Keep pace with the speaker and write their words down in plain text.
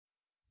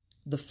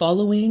The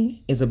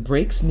following is a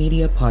Breaks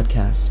Media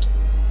podcast.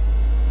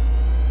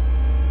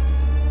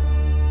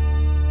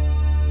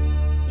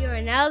 You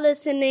are now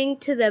listening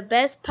to the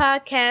best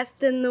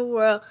podcast in the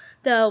world,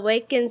 The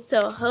Awakened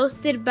Soul,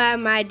 hosted by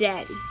my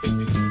daddy.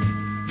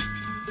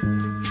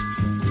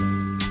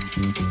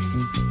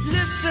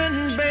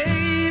 Listen,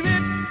 baby,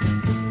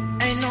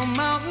 ain't no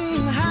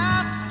mountain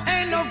high,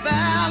 ain't no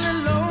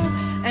valley low,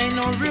 ain't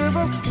no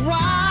river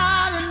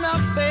wide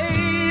enough,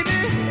 baby.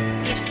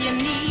 If you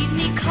need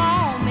me,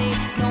 call me,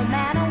 no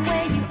matter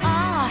where you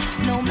are,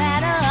 no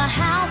matter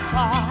how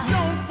far.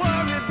 Don't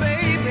worry,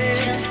 baby.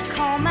 Just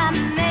call my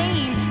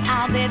name,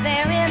 I'll be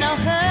there in a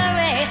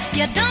hurry.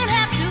 You don't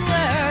have to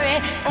worry,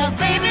 'cause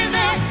baby,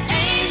 there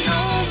ain't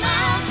no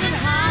mountain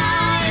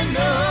high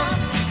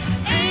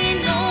enough,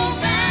 ain't no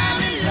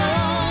valley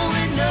low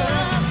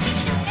enough,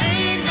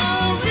 ain't no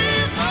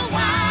river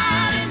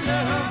wide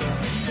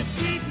enough to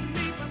keep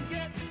me from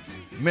getting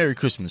to you. Merry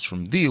Christmas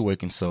from The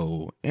Awakened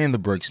Soul and the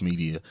Breaks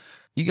Media.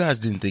 You guys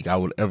didn't think I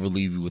would ever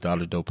leave you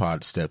without a dope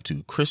pod to step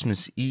to.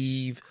 Christmas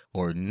Eve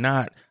or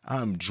not,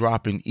 I'm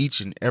dropping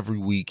each and every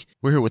week.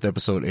 We're here with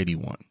episode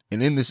 81.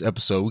 And in this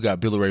episode, we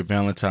got Billy Ray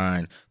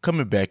Valentine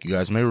coming back. You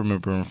guys may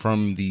remember him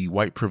from the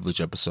White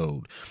Privilege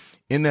episode.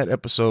 In that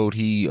episode,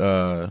 he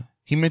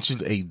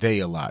mentioned a they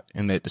a lot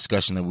in that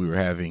discussion that we were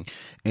having,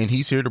 and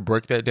he's here to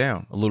break that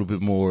down a little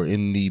bit more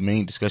in the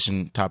main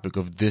discussion topic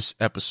of this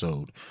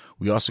episode.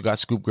 We also got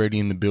Scoop Grady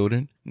in the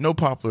building. No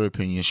popular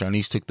opinion.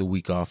 Shanice took the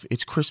week off.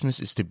 It's Christmas.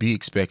 It's to be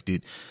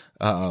expected.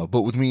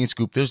 But with me and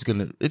Scoop,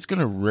 it's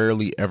gonna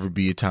rarely ever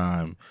be a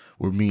time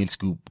where me and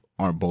Scoop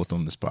aren't both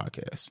on this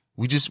podcast.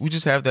 We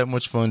just have that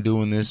much fun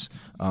doing this.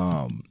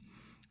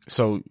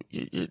 So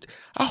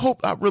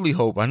I really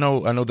hope, I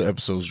know the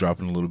episode's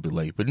dropping a little bit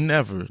late, but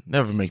never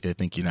make that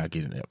think you're not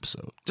getting an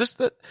episode. Just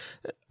that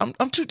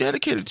I'm too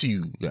dedicated to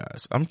you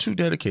guys. I'm too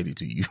dedicated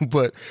to you.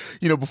 But,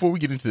 before we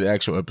get into the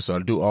actual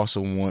episode, I do also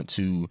want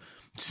to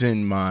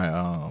send my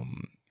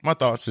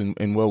thoughts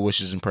and well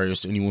wishes and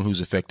prayers to anyone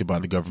who's affected by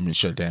the government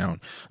shutdown.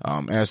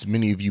 As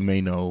many of you may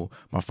know,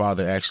 my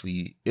father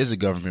actually is a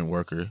government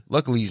worker.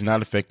 Luckily, he's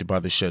not affected by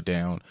the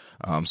shutdown.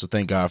 So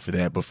thank God for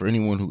that. But for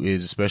anyone who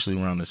is,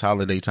 especially around this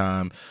holiday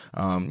time,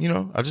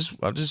 I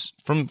just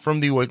from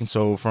the Awakened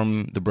Soul,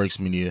 from the Breaks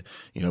Media,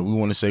 we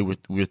want to say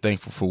we're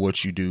thankful for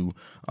what you do.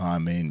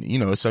 And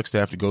it sucks to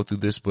have to go through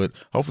this, but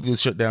hopefully the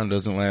shutdown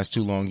doesn't last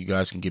too long. You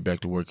guys can get back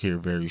to work here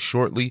very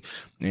shortly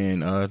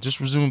and just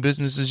resume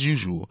business as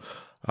usual.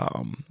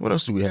 What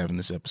else do we have in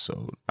this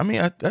episode? I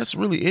mean, that's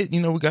really it.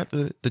 We got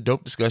the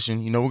dope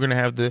discussion. We're going to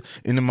have the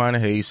In the Mind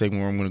of Haze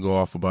segment where I'm going to go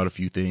off about a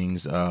few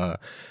things.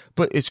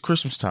 But it's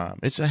Christmas time.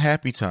 It's a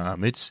happy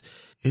time. I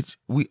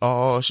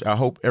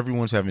hope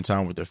everyone's having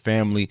time with their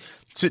family.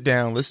 Sit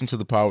down, listen to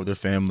the power of their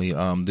family.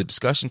 The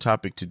discussion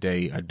topic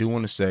today, I do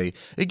want to say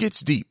it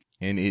gets deep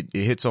and it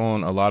hits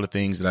on a lot of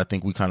things that I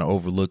think we kind of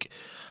overlook.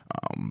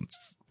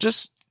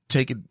 Just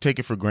take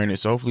it for granted.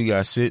 So hopefully you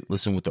guys sit,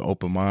 listen with the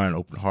open mind,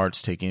 open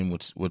hearts, take in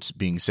what's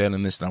being said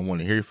in this. And I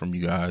want to hear from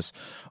you guys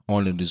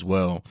on it as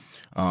well.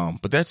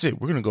 But that's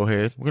it. We're going to go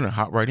ahead. We're going to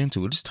hop right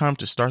into it. It's time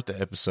to start the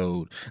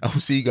episode. I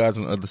will see you guys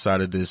on the other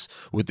side of this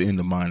with the In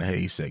the Mind of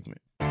Haze segment.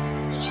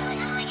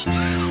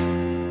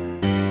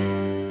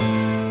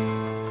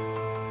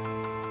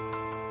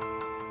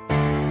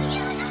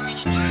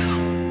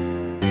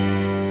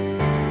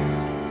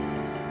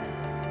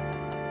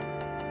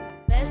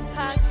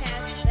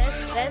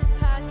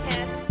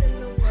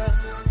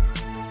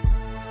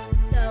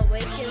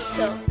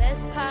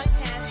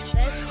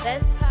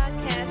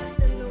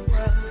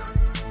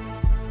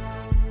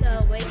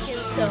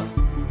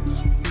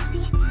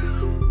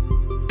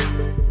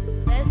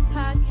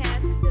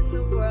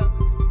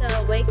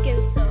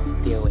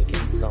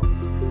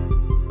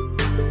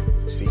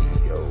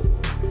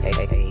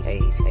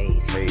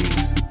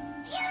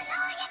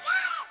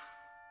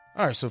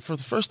 All right, so for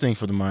the first thing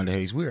for the Mind of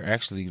Haze, we're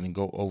actually going to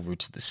go over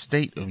to the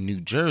state of New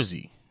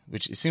Jersey,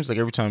 which it seems like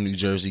every time New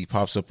Jersey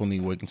pops up on the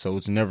Awakened Soul,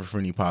 it's never for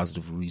any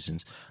positive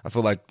reasons. I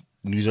feel like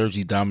New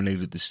Jersey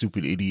dominated the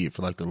stupid idiot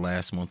for like the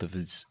last month of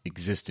its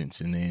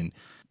existence, and then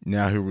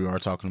now here we are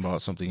talking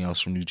about something else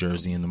from New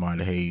Jersey in the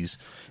Mind of Haze.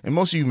 And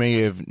most of you may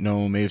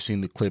have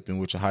seen the clip in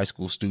which a high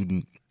school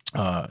student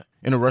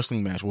in a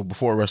wrestling match,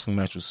 before a wrestling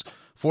match, was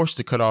forced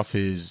to cut off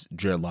his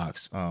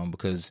dreadlocks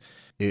because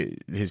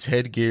his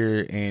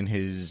headgear and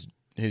his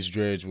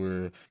dreads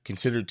were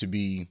considered to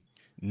be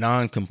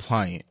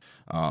non-compliant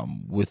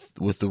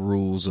with the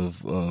rules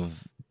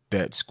of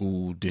that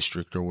school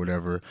district or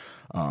whatever.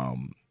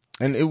 And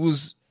it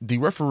was the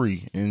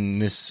referee in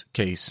this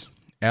case,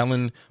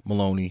 Alan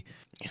Maloney.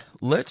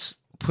 Let's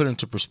put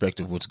into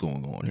perspective what's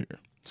going on here.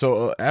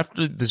 So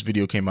after this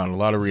video came out, a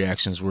lot of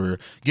reactions were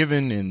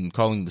given and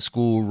calling the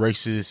school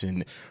racist,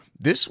 and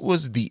this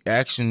was the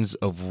actions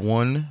of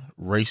one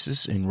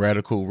racist and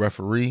radical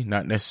referee,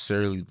 not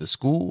necessarily the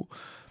school.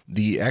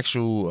 The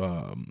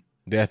actual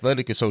the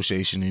Athletic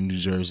Association in New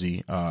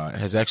Jersey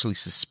has actually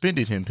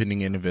suspended him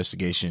pending an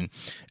investigation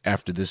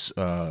after this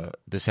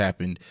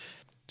happened.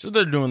 So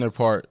they're doing their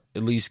part,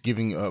 at least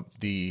giving up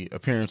the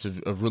appearance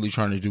of really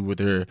trying to do what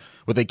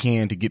they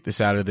can to get this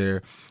out of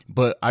there.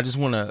 But I just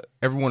want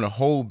everyone to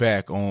hold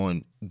back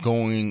on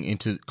going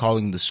into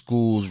calling the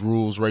school's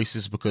rules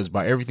racist, because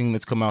by everything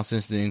that's come out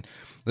since then,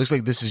 it looks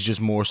like this is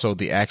just more so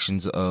the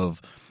actions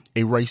of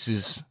a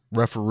racist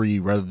referee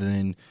rather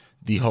than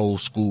the whole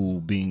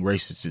school being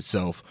racist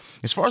itself.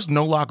 As far as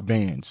no-lock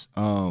bans,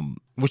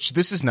 which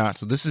this is not.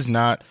 So this is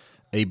not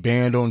a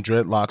ban on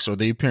dreadlocks or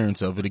the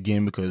appearance of it,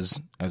 again, because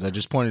as I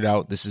just pointed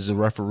out, this is a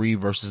referee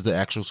versus the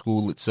actual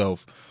school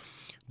itself.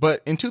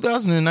 But in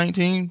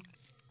 2019,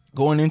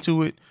 going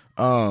into it,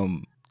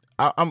 I'm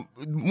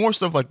more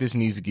stuff like this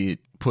needs to get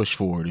pushed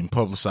forward and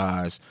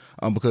publicized,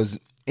 because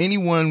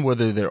anyone,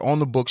 whether they're on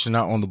the books or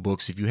not on the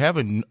books, if you have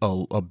a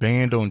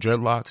ban on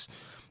dreadlocks,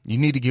 you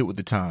need to get with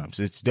the times.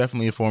 It's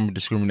definitely a form of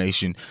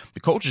discrimination. The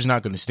culture's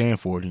not going to stand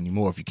for it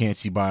anymore, if you can't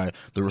see by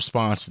the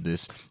response to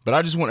this. But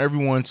I just want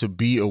everyone to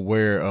be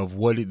aware of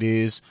what it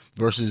is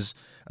versus,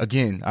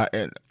 again,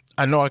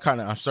 I know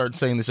I've started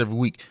saying this every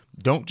week.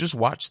 Don't just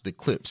watch the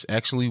clips.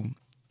 Actually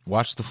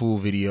watch the full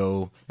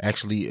video.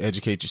 Actually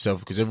educate yourself,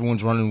 because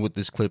everyone's running with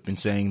this clip and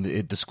saying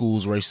that the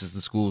school's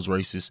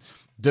racist.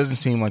 Doesn't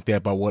seem like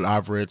that by what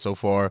I've read so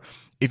far.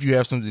 If you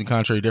have something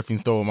contrary,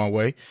 definitely throw it my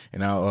way,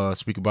 and I'll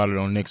speak about it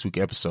on next week's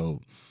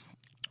episode.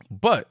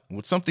 But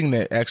with something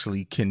that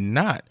actually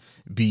cannot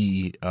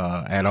be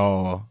at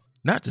all,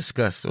 not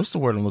discussed. What's the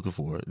word I'm looking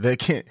for? That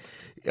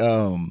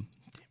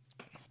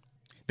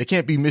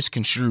can't be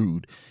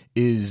misconstrued,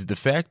 is the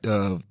fact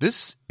of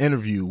this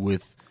interview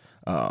with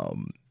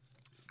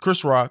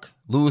Chris Rock,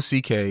 Louis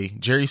C.K.,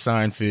 Jerry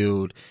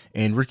Seinfeld,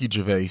 and Ricky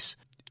Gervais,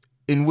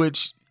 in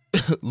which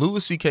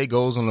Louis C.K.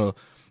 goes on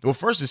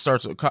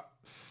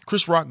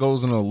Chris Rock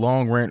goes on a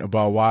long rant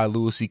about why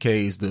Louis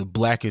C.K. is the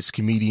blackest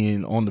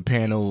comedian on the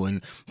panel,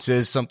 and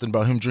says something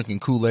about him drinking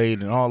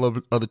Kool-Aid and all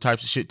other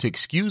types of shit to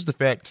excuse the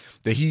fact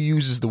that he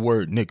uses the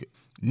word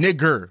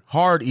nigger,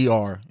 hard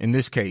ER in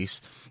this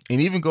case, and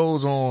even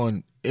goes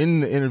on in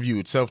the interview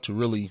itself to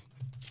really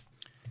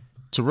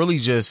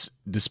just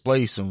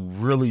display some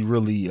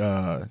really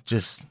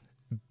just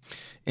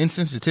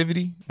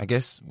insensitivity, I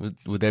guess.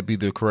 Would that be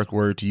the correct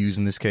word to use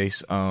in this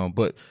case?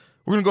 But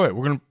we're gonna go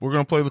ahead. We're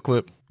gonna play the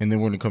clip, and then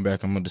we're gonna come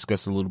back. I'm gonna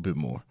discuss it a little bit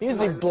more. He's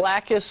the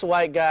blackest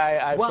white guy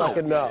I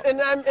fucking know. And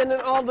then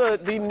all the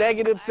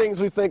negative things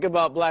we think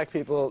about black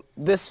people,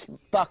 this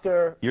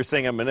fucker. You're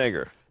saying I'm a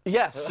nigger?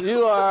 Yes,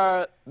 you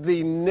are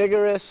the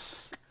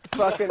niggerest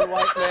fucking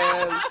white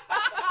man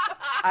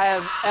I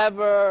have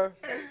ever.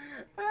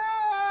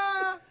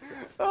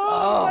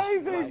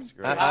 Amazing.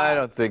 I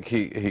don't think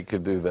he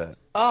could do that.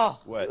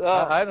 What?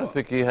 I don't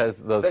think he has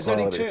those There's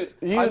qualities. only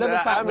two.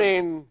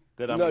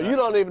 You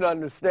don't even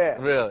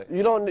understand. Really?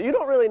 You don't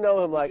really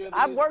know him. Like,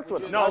 I've worked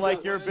with him. No,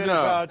 like your bit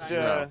about.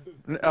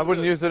 I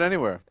wouldn't use it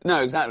anywhere.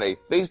 No, exactly.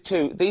 These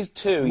two.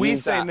 We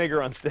use say that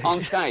nigger on stage. On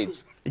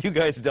stage. You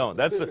guys don't.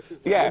 That's an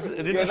that's the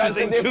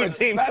interesting two difference.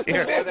 teams That's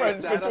here. the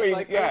difference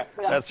between.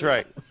 That's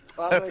right.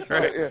 That's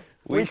right. Yeah.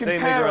 We can say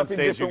pair nigger on up in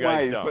stage. You different guys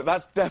ways, don't. but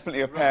that's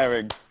definitely a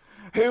pairing.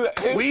 Who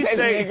We says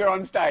say- nigger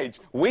on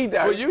stage? We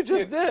don't. Well, you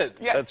just did.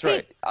 Yeah, That's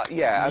right.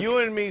 Yeah. You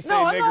and me say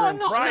No, nigger in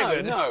no,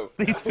 private. no.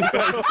 These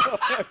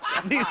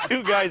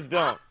two guys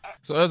don't.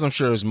 So as I'm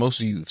sure as most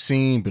of you have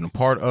seen, been a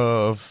part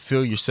of,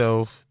 feel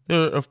yourself,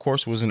 there of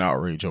course was an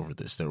outrage over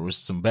this. There was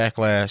some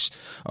backlash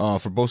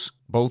for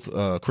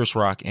both Chris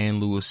Rock and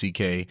Louis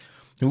C.K.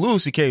 And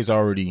Louis C.K. has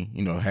already,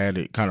 had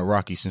it kind of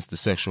rocky since the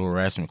sexual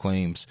harassment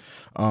claims.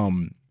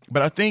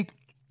 But I think,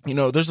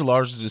 there's a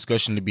larger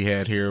discussion to be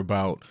had here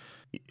about,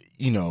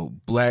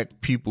 black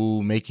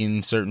people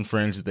making certain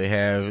friends that they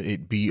have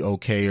it be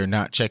okay, or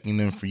not checking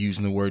them for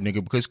using the word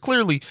nigga, because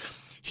clearly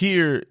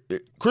here,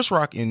 Chris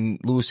Rock and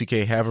Louis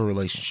C.K. have a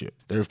relationship.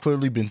 There have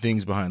clearly been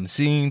things behind the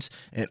scenes,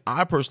 and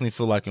I personally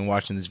feel like in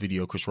watching this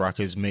video, Chris Rock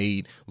has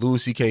made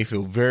Louis C.K.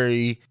 feel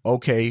very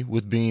okay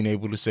with being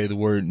able to say the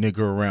word nigger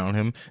around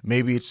him.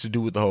 Maybe it's to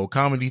do with the whole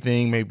comedy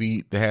thing.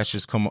 Maybe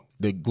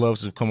the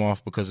gloves have come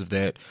off because of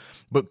that.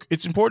 But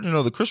it's important to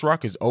know that Chris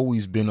Rock has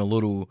always been a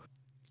little...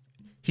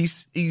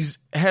 He's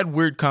had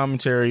weird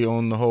commentary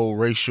on the whole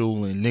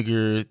racial and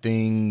nigger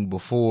thing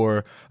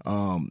before.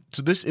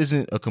 So this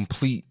isn't a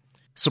complete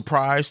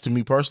surprise to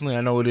me personally.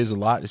 I know it is a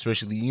lot,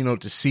 especially,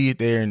 to see it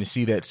there and to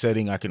see that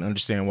setting. I can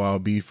understand why it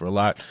would be for a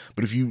lot.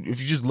 But if you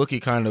just look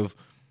at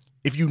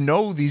if you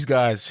know these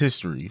guys'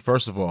 history,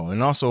 first of all,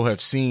 and also have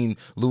seen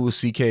Louis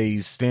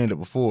C.K.'s stand-up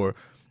before,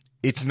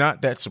 it's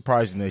not that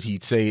surprising that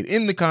he'd say it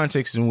in the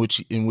context in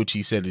which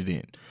he said it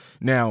in.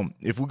 Now,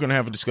 if we're going to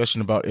have a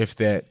discussion about if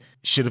that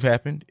should have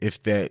happened,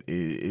 if that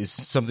is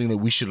something that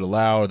we should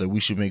allow or that we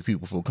should make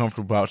people feel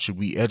comfortable about, should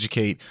we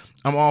educate,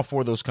 I'm all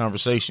for those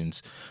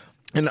conversations.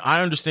 And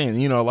I understand,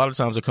 a lot of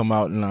times I come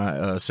out and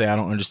I say I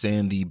don't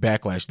understand the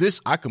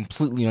backlash. I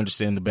completely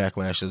understand the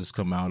backlash that has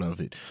come out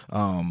of it.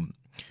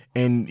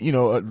 And,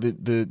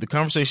 the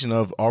conversation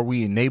of, are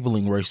we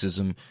enabling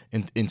racism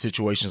in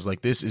situations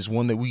like this, is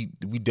one that we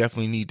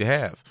definitely need to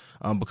have.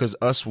 Because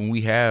when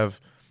we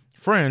have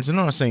friends, and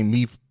I'm not saying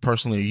me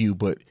personally or you,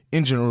 but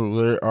in general,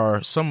 there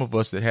are some of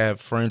us that have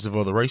friends of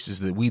other races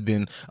that we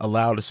then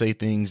allow to say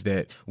things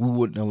that we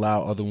wouldn't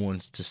allow other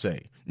ones to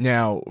say.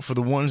 Now, for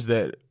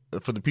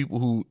the people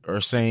who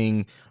are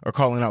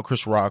calling out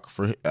Chris Rock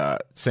for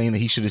saying that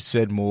he should have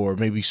said more,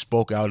 maybe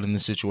spoke out in the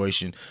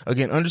situation,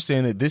 again,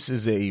 understand that this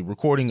is a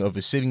recording of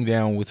a sitting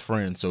down with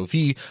friends. So if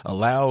he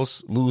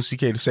allows Louis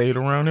C.K. to say it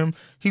around him,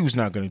 he was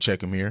not going to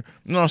check him here.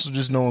 And also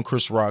just knowing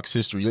Chris Rock's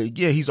history,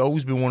 he's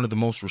always been one of the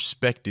most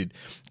respected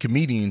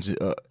comedians,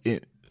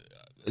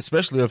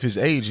 especially of his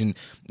age, and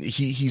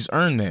he's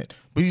earned that.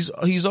 But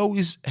he's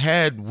always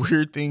had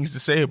weird things to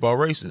say about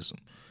racism.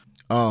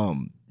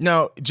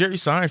 Now, Jerry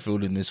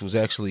Seinfeld in this was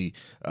actually,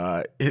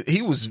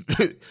 he was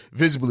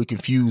visibly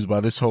confused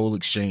by this whole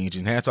exchange,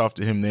 and hats off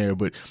to him there.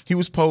 But he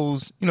was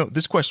posed,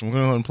 this question. We're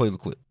going to go ahead and play the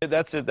clip.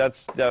 That's it.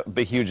 That's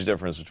the huge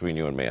difference between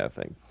you and me, I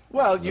think.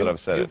 Well, you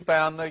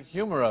found the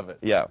humor of it.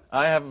 Yeah.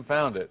 I haven't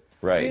found it.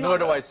 Right. Nor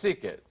do I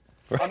seek it.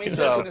 I mean,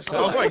 so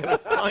find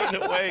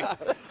a way.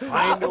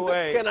 Find a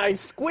way. Can I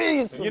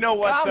squeeze? You know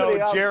what,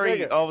 though?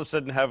 Jerry, all of a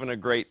sudden having a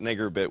great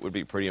nigger bit would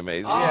be pretty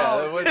amazing.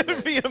 Yeah, it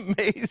would be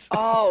amazing.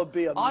 Oh, it'd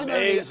be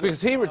amazing.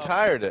 Because he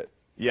retired it.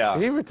 Yeah.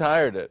 He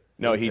retired it.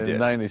 No, he did. In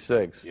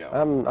 96. Yeah.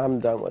 I'm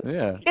done with it.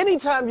 Yeah.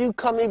 Anytime you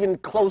come even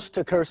close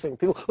to cursing,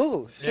 people,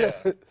 ooh, shit.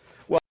 Yeah.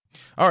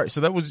 All right,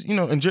 so that was,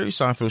 and Jerry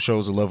Seinfeld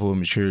shows a level of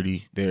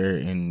maturity there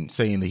in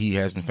saying that he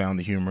hasn't found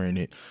the humor in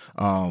it.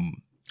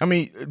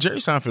 Jerry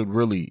Seinfeld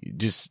really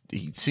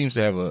he seems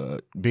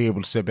to be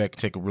able to sit back and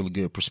take a really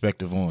good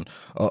perspective on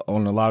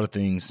a lot of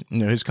things.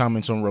 His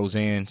comments on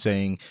Roseanne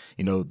saying,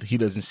 he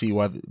doesn't see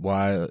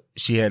why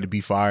she had to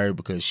be fired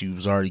because she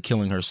was already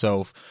killing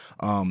herself.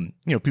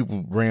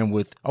 People ran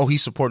with,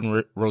 he's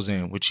supporting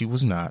Roseanne, which he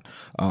was not.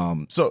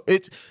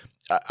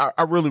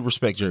 I really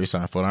respect Jerry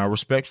Seinfeld. I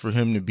respect for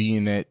him to be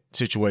in that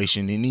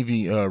situation. And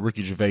even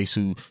Ricky Gervais,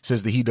 who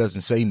says that he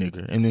doesn't say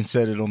nigger and then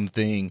said it on the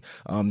thing.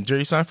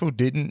 Jerry Seinfeld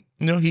didn't,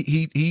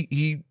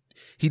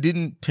 he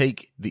didn't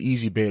take the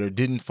easy bait or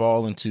didn't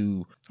fall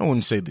into, I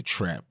wouldn't say the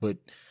trap, but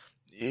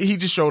he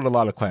just showed a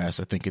lot of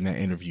class, I think, in that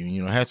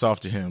interview. Hats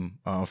off to him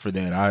for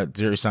that.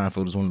 Jerry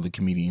Seinfeld is one of the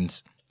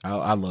comedians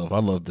I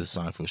love this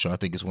Seinfeld show. I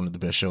think it's one of the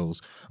best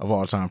shows of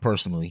all time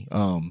personally.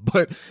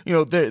 But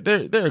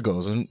there it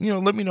goes. And,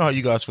 let me know how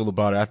you guys feel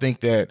about it. I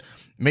think that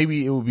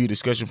maybe it will be a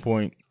discussion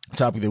point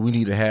topic that we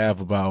need to have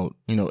about,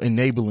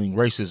 enabling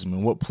racism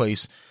and what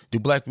place do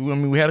black people,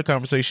 we had a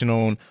conversation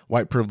on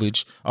white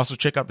privilege. Also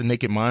check out the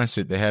Naked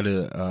Mindset that had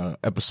a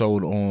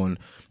episode on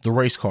the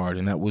race card.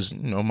 And that was,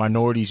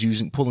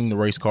 minorities pulling the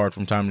race card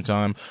from time to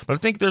time. But I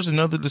think there's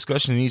another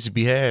discussion that needs to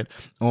be had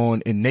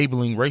on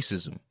enabling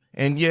racism.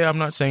 And yeah, I'm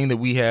not saying that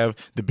we have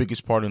the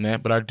biggest part in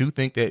that, but I do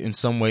think that in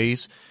some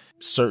ways,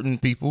 certain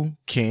people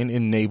can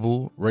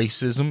enable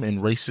racism and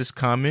racist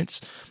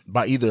comments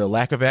by either a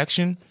lack of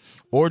action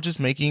or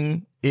just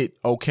making it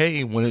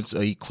okay when it's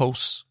a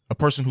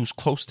person who's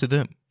close to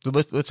them. So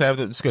let's have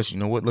that discussion.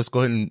 You know what? Let's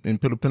go ahead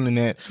and put a pin in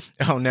that.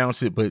 I'll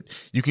announce it, but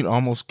you can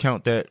almost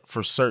count that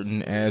for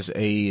certain as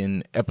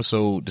an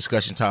episode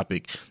discussion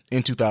topic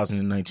in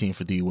 2019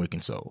 for The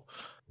Awakened Soul.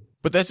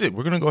 But that's it.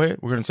 We're going to go ahead.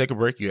 We're going to take a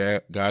break. You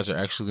guys are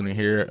actually going to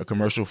hear a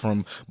commercial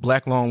from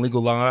Black Law and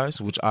Legal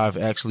Lies, which I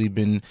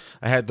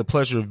had the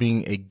pleasure of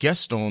being a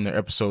guest on their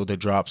episode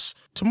that drops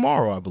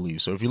tomorrow, I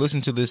believe. So if you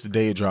listen to this the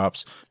day it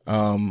drops,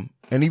 and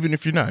even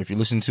if you're not, if you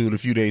listen to it a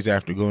few days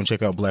after, go and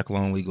check out Black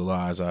Law and Legal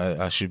Lies.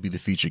 I should be the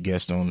featured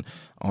guest on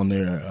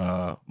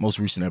their most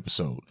recent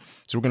episode.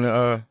 So we're going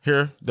to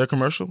hear their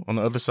commercial. On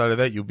the other side of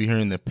that, you'll be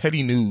hearing the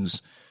Petty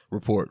News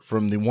report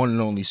from the one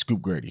and only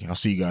Scoop Grady. I'll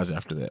see you guys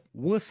after that.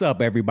 What's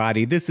up,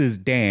 everybody? This is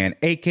Dan,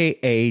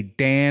 a.k.a.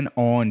 Dan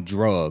on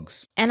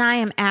Drugs. And I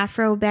am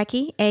Afro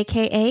Becky,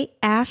 a.k.a.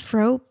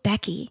 Afro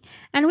Becky.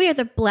 And we are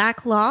the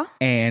Black Law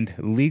and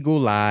Legal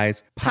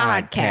Lies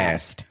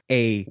Podcast,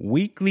 a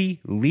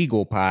weekly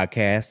legal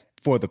podcast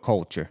for the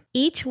culture.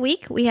 Each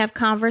week, we have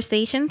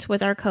conversations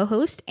with our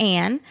co-host,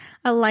 Ann,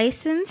 a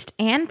licensed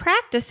and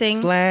practicing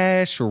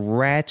 /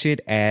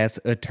 ratchet ass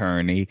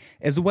attorney,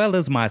 as well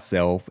as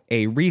myself,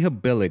 a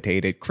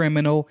rehabilitated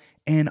criminal,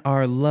 and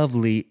our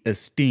lovely,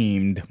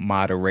 esteemed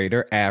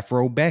moderator,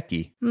 Afro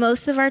Becky.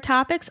 Most of our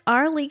topics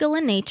are legal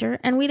in nature,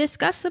 and we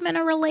discuss them in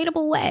a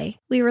relatable way.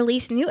 We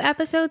release new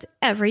episodes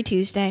every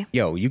Tuesday.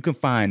 Yo, you can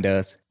find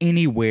us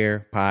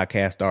anywhere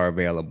podcasts are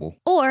available.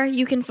 Or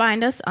you can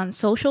find us on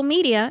social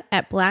media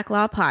at Black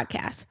Law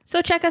Podcast.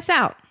 So check us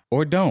out.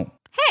 Or don't.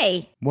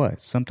 Hey! What?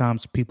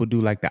 Sometimes people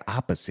do like the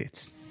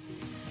opposites.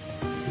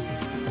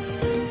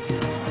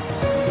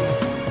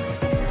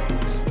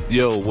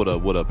 Yo, what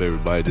up,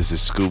 everybody? This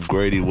is Scoop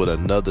Grady with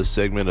another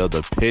segment of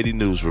the Petty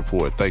News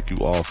Report. Thank you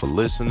all for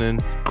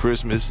listening.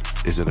 Christmas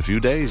is in a few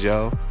days,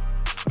 y'all.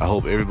 I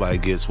hope everybody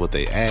gets what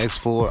they asked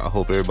for. I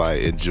hope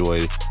everybody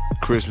enjoy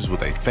Christmas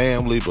with their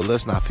family, but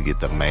let's not forget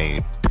the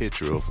main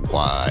picture of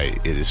why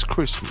it is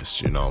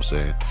Christmas, you know what I'm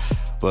saying?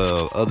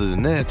 But other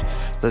than that,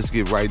 let's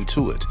get right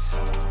into it.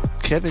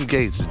 Kevin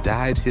Gates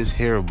dyed his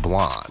hair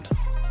blonde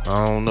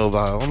I don't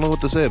know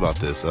what to say about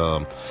this.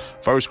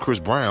 First, Chris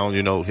Brown,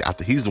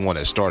 he's the one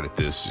that started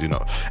this,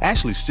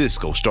 Actually,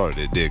 Cisco started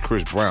it, then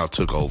Chris Brown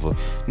took over.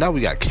 Now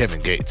we got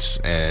Kevin Gates,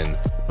 and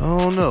I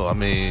don't know. I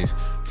mean,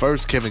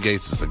 first, Kevin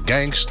Gates is a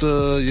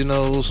gangster,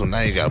 so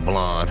now you got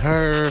blonde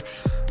hair.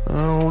 I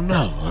don't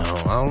know.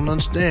 I don't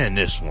understand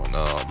this one.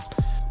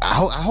 I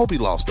hope he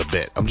lost a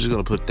bet. I'm just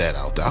going to put that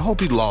out there. I hope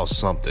he lost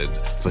something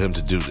for him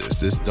to do this.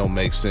 This don't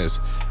make sense.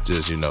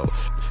 Just,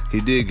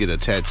 he did get a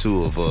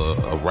tattoo of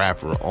a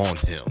rapper on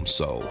him.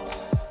 So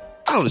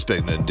I don't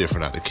expect nothing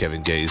different out of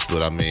Kevin Gates.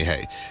 But I mean,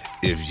 hey,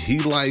 if he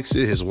likes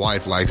it, his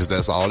wife likes it,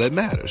 that's all that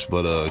matters.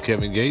 But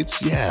Kevin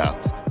Gates, yeah,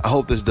 I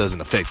hope this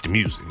doesn't affect the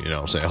music. You know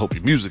what I'm saying? I hope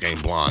your music ain't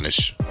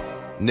blondish.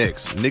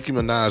 Next, Nicki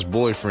Minaj's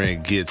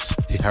boyfriend gets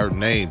her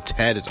name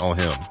tatted on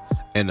him.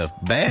 And the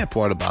bad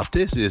part about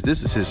this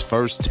is his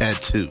first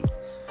tattoo.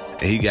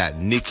 And he got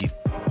Nicki,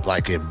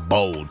 like in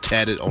bold,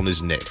 tatted on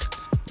his neck.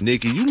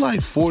 Nicki, you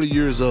like 40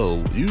 years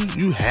old.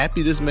 You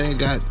happy this man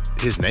got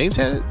his name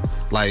tatted?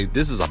 Like,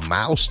 this is a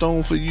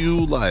milestone for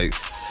you? Like,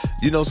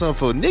 something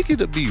for Nicki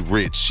to be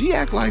rich. She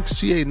act like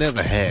she ain't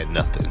never had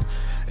nothing.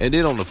 And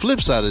then on the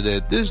flip side of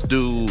that, this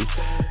dude,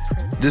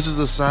 this is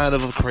a sign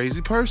of a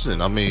crazy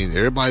person. I mean,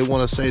 everybody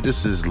want to say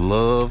this is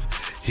love.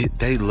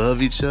 They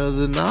love each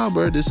other. Nah,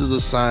 bro, this is a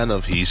sign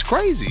of he's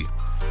crazy.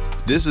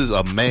 This is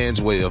a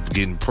man's way of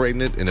getting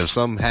pregnant, and if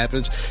something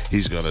happens,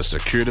 he's going to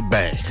secure the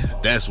bag.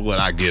 That's what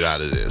I get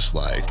out of this.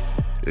 Like,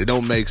 it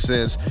don't make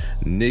sense.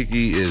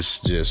 Nicki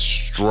is just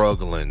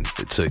struggling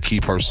to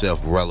keep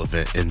herself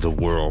relevant in the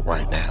world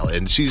right now.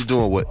 And she's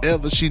doing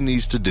whatever she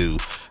needs to do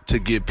to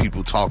get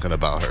people talking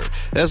about her.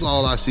 That's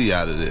all I see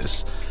out of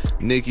this.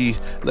 Nicki,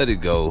 let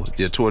it go.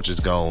 Your torch is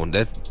gone.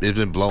 It's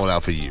been blown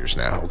out for years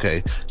now,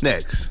 okay?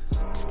 Next,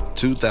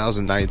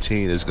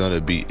 2019 is going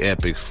to be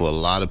epic for a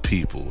lot of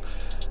people.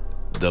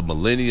 The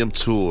Millennium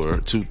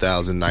Tour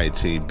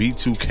 2019,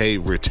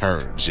 B2K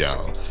returns,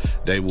 y'all.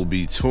 They will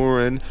be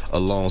touring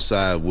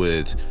alongside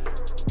with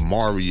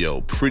Mario,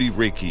 Pretty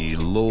Ricky,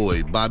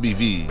 Lloyd, Bobby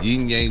V,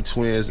 Yin Yang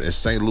Twins, and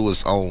St.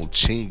 Louis' own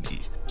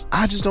Chingy.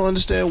 I just don't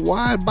understand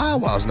why Bow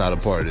Wow's not a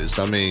part of this.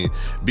 I mean,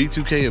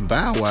 B2K and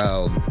Bow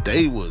Wow,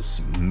 they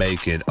was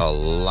making a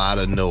lot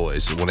of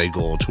noise when they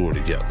go on tour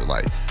together.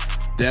 Like,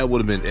 that would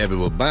have been epic,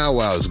 but Bow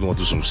Wow is going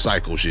through some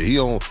psycho shit.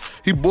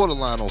 He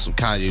borderline on some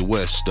Kanye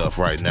West stuff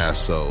right now,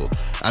 so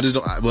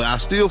but I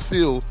still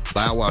feel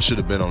Bow Wow should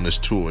have been on this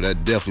tour.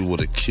 That definitely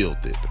would have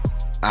killed it.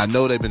 I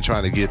know they've been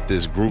trying to get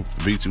this group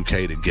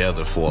B2K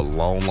together for a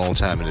long, long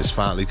time, and it's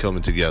finally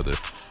coming together.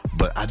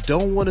 But I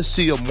don't want to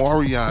see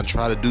Omarion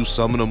try to do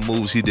some of the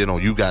moves he did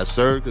on You Got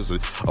Served, because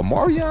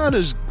Omarion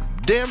is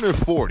damn near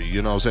 40,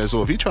 you know what I'm saying?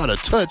 So if he try to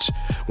touch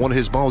one of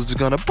his bones, it's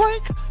gonna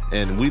break,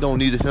 and we don't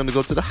need him to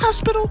go to the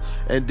hospital,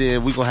 and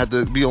then we're gonna have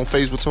to be on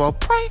Facebook tomorrow,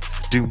 pray,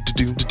 doom, I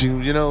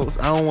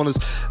don't want to,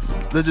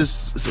 let's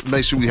just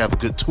make sure we have a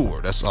good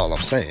tour. That's all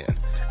I'm saying.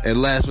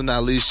 And last but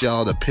not least,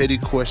 y'all, the petty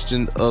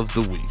question of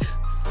the week.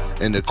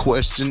 And the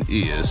question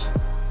is,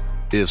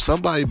 if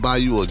somebody buy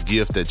you a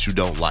gift that you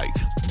don't like,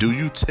 do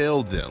you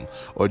tell them,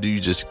 or do you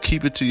just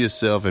keep it to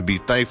yourself and be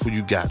thankful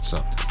you got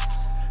something?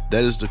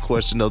 That is the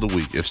question of the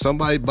week. If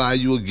somebody buy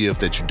you a gift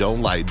that you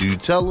don't like, do you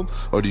tell them,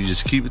 or do you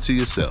just keep it to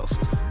yourself?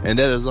 And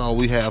that is all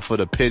we have for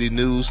the petty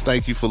news.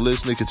 Thank you for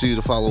listening. Continue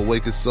to follow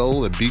Awakened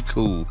Soul and be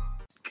cool.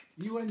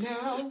 You are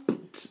now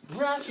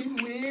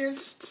rocking with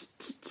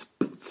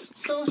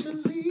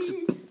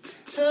Socially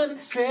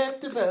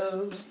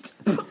Unacceptable.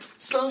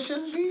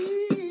 Socially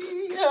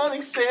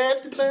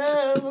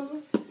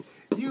Unacceptable.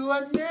 You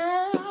are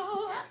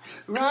now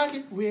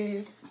rocking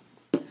with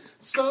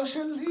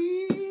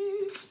Socially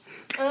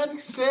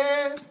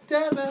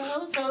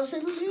Unacceptable.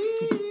 Socially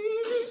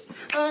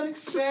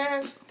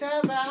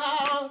Unacceptable.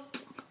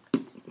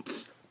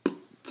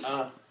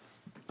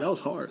 That was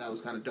hard. That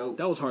was kind of dope.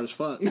 That was hard as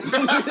fuck.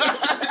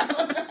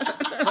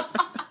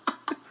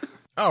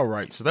 All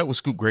right, so that was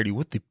Scoop Grady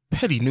with the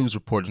Petty News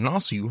Report. And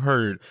also you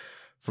heard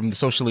from the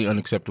Socially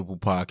Unacceptable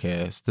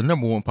podcast, the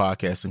 #1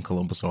 podcast in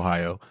Columbus,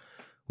 Ohio,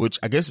 which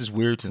I guess is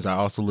weird since I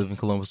also live in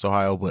Columbus,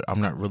 Ohio, but I'm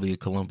not really a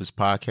Columbus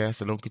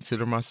podcast. I don't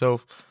consider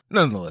myself.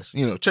 Nonetheless,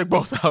 check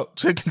both out.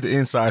 Check the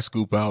Inside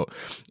Scoop out,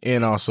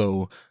 and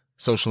also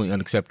Socially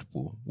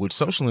Unacceptable. With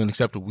Socially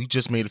Unacceptable, we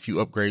just made a few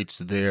upgrades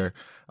to their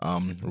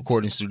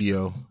recording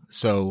studio.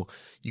 So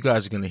you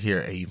guys are going to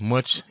hear a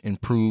much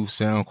improved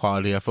sound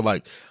quality. I feel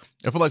like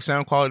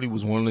sound quality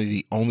was one of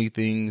the only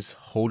things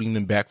holding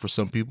them back for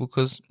some people,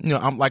 because,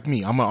 I'm like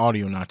me, I'm an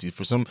audio Nazi.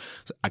 For some,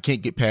 I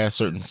can't get past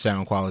certain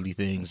sound quality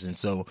things. And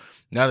so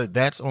now that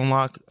that's on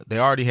lock, they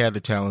already had the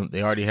talent,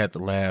 they already had the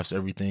laughs,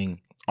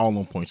 everything all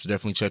on point. So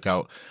definitely check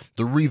out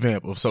the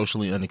revamp of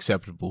Socially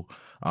Unacceptable,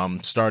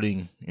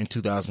 starting in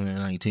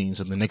 2019.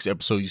 So the next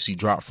episode you see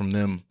drop from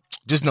them,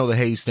 just know the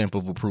Hayes stamp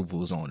of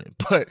approval is on it.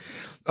 But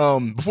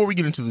before we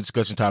get into the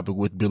discussion topic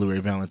with Billy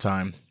Ray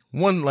Valentine,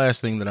 one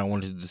last thing that I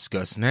wanted to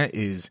discuss, and that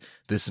is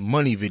this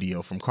Money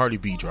video from Cardi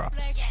B drop.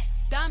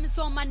 Diamonds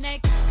on my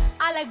neck.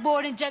 I like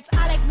boarding jets.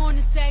 I like more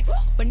than sex.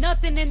 But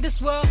nothing in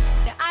this world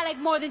that I like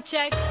more than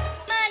checks.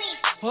 Money.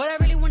 All I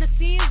really wanna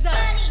see is the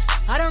money.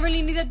 I don't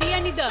really need a D, I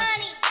need the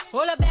money.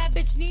 All a bad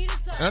bitch need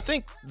is the. And I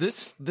think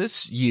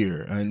this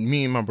year, and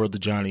me and my brother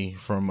Johnny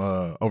from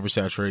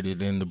Oversaturated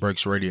and the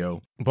Breaks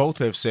Radio both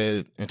have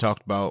said and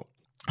talked about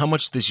how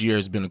much this year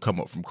has been a come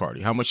up from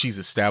Cardi, how much she's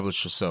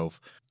established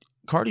herself.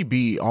 Cardi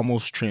B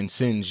almost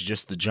transcends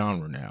just the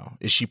genre now.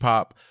 Is she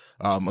pop?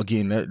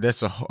 Again,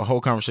 that's a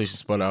whole conversation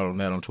spun out on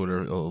that on Twitter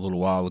a little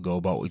while ago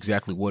about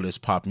exactly what is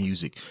pop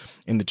music.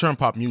 And the term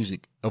pop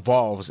music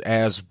evolves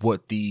as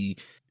what the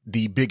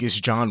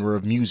biggest genre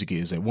of music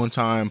is. At one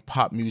time,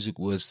 pop music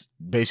was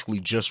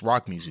basically just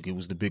rock music. It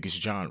was the biggest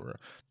genre.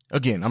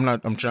 Again, I'm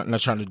not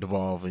trying to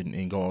devolve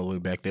and go all the way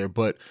back there,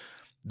 but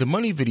the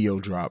Money video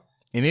drop,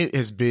 and it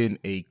has been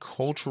a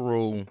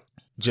cultural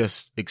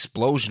just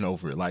explosion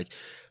over it. Like,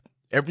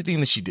 everything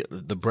that she did,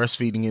 the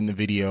breastfeeding in the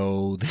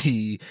video,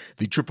 the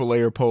triple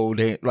layer pole,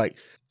 like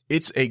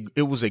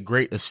it was a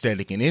great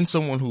aesthetic. And in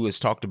someone who has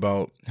talked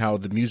about how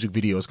the music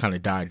videos kind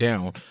of died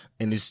down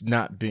and it's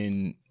not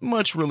been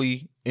much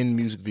really in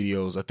music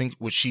videos, I think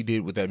what she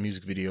did with that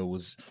music video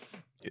was,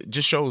 it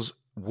just shows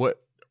where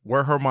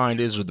her mind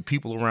is, or the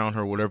people around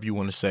her, whatever you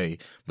want to say.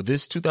 But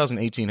this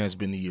 2018 has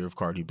been the year of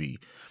Cardi B.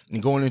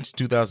 And going into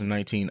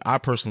 2019, I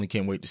personally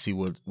can't wait to see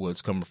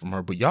what's coming from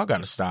her. But y'all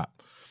got to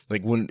stop.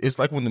 Like when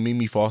the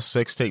Mimi False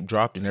sex tape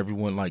dropped and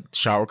everyone, like,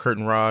 shower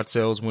curtain rod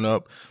sales went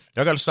up.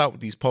 Y'all got to stop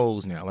with these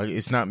polls now. Like,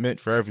 it's not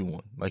meant for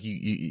everyone. Like,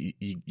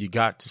 you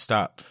got to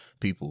stop,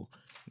 people.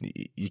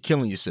 You're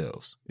killing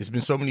yourselves. It's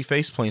been so many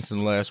face plants in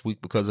the last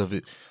week because of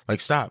it.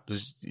 Like, stop.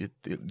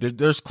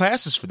 There's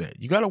classes for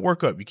that. You got to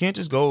work up. You can't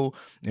just go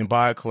and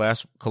buy a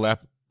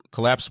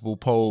collapsible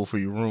pole for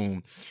your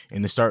room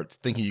and then start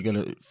thinking you're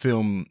going to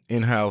film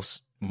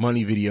in-house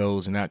Money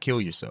videos and not kill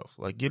yourself.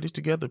 Like, get it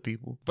together,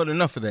 people. But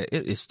enough of that.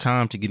 It is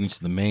time to get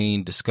into the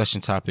main discussion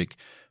topic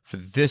for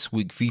this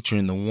week,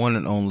 featuring the one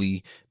and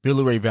only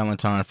Billy Ray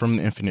Valentine from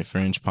the Infinite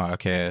Fringe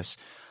podcast.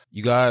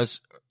 You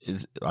guys,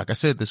 like I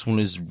said, this one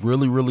is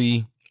really,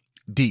 really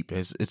deep.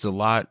 It's a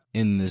lot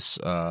in this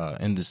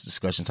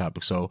discussion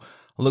topic. So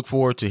I look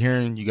forward to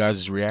hearing you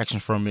guys' reaction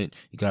from it.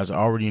 You guys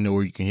already know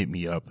where you can hit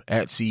me up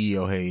at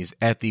CEO Hayes,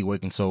 at the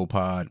Awakened Soul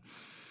Pod.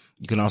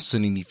 You can also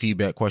send any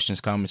feedback,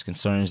 questions, comments,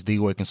 concerns,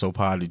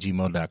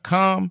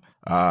 theawakenedsoulpod@gmail.com.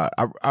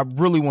 I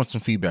really want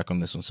some feedback on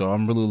this one, so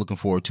I'm really looking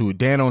forward to it.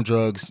 Dan on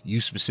Drugs, you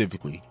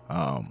specifically.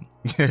 I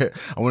want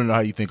to know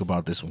how you think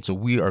about this one. So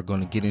we are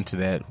going to get into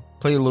that.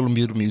 Play a little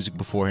bit of music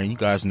beforehand. You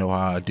guys know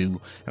how I do,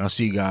 and I'll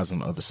see you guys on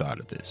the other side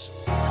of this.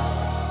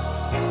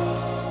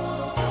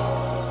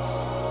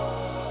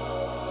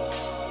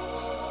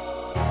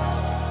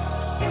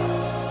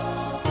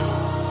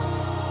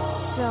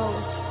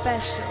 So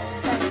special.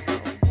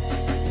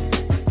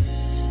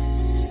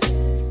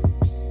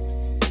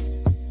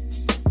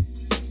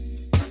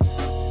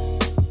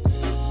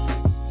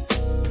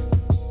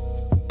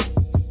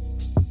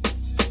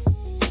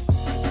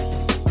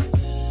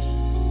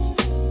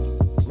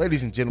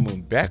 Ladies and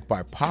gentlemen, back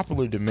by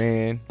popular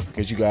demand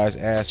because you guys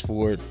asked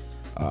for it.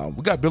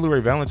 We got Billy Ray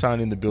Valentine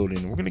in the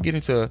building. We're going to get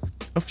into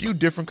a few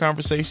different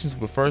conversations,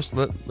 but first,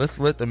 let's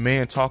let the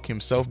man talk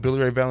himself.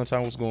 Billy Ray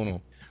Valentine, what's going on?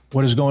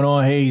 What is going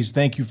on, Hayes?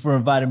 Thank you for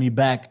inviting me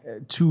back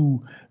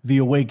to The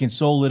Awakened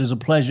Soul. It is a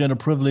pleasure and a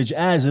privilege,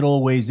 as it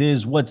always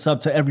is. What's up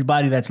to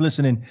everybody that's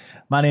listening?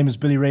 My name is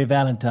Billy Ray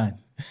Valentine.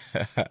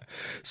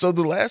 So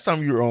the last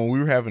time you were on, we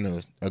were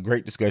having a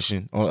great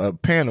discussion on a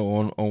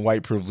panel on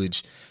white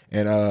privilege.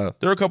 And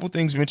there are a couple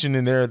things mentioned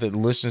in there that the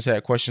listeners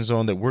had questions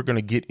on that we're going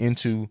to get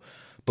into.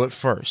 But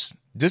first,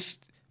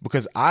 just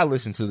because I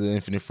listen to the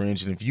Infinite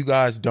Fringe, and if you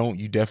guys don't,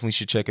 you definitely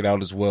should check it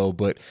out as well.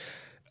 But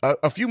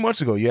a few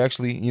months ago, you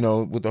actually,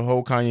 with the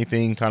whole Kanye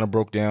thing kind of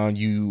broke down,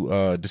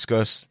 you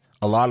discussed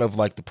a lot of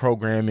like the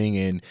programming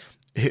and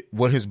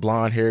what his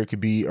blonde hair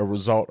could be a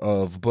result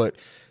of. But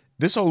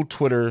this whole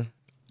Twitter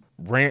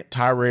rant,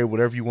 tirade,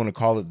 whatever you want to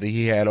call it, that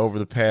he had over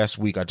the past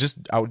week,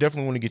 I would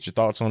definitely want to get your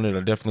thoughts on it.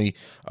 I definitely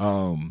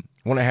want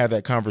to have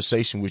that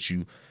conversation with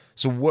you.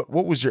 So what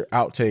was your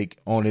outtake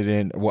on it,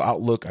 and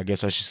outlook, I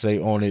guess I should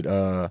say, on it?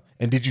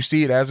 And did you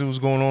see it as it was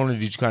going on, or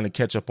did you kind of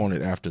catch up on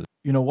it after?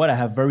 You know what? I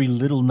have very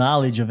little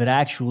knowledge of it,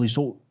 actually.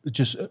 So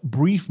just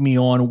brief me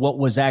on what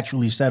was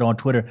actually said on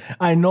Twitter.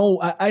 I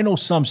know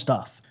some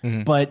stuff.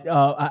 Mm-hmm. But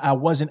I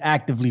wasn't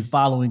actively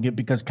following it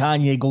because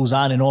Kanye goes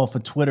on and off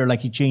of Twitter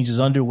like he changes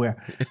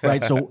underwear,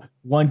 right? So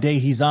one day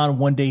he's on,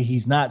 one day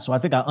he's not. So I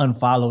think I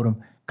unfollowed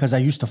him because I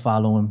used to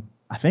follow him.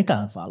 I think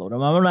I unfollowed him.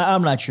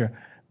 I'm not sure.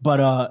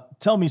 But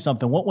tell me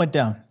something. What went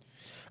down?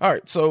 All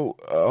right. So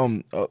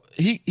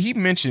he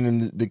mentioned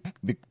in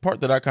the part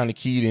that I kind of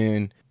keyed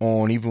in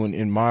on, even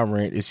in my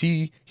rant, is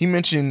he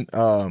mentioned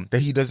that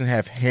he doesn't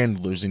have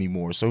handlers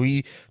anymore. So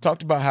he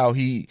talked about how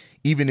he,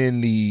 even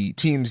in the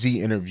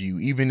TMZ interview,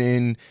 even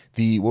in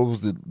the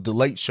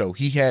Late Show,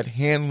 he had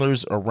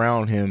handlers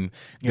around him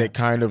that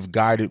kind of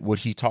guided what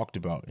he talked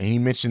about. And he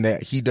mentioned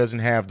that he doesn't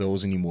have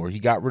those anymore. He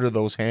got rid of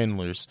those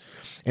handlers,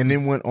 and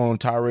then went on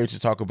tirade to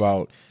talk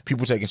about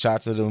people taking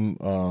shots at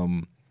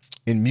him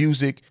in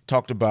music,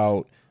 talked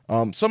about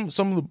Some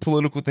of the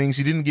political things,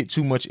 he didn't get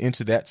too much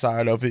into that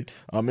side of it.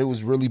 It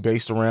was really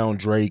based around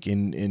Drake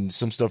and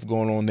some stuff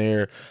going on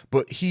there.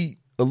 But he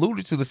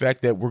alluded to the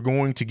fact that we're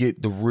going to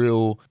get the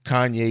real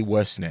Kanye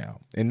West now.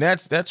 And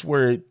that's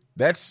where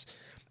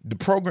the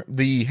program,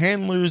 the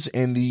handlers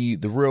and the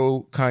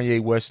real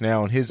Kanye West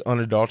now and his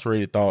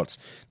unadulterated thoughts.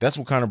 That's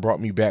what kind of brought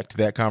me back to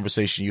that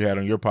conversation you had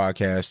on your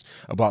podcast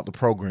about the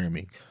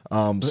programming.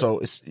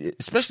 So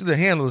especially the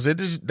handlers,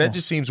 that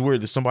just seems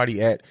weird that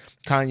somebody at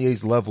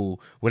Kanye's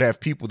level would have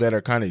people that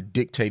are kind of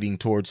dictating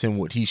towards him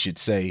what he should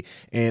say.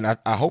 And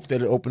I hope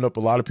that it opened up a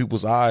lot of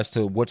people's eyes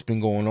to what's been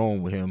going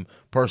on with him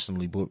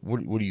personally. But what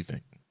do you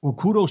think? Well,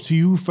 kudos to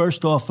you,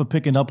 first off, for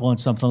picking up on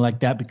something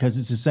like that, because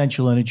it's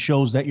essential and it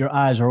shows that your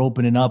eyes are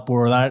opening up,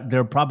 or that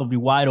they're probably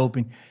wide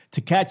open to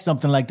catch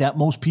something like that.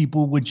 Most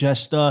people would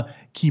just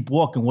keep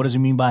walking. What does it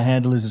mean by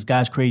handlers? This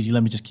guy's crazy.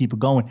 Let me just keep it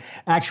going.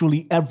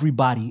 Actually,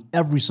 everybody,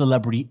 every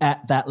celebrity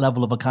at that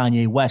level of a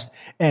Kanye West.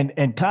 And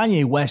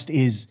Kanye West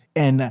is,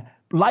 and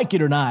like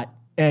it or not,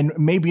 and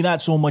maybe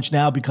not so much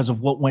now because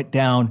of what went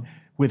down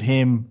with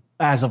him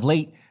as of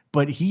late,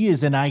 but he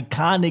is an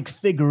iconic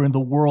figure in the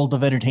world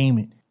of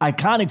entertainment.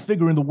 Iconic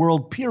figure in the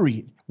world,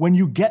 period. When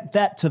you get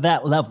that to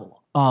that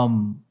level,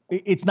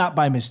 it's not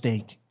by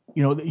mistake.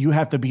 You know, you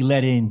have to be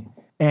let in,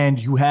 and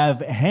you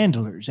have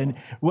handlers. And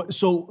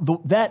so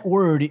that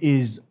word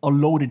is a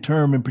loaded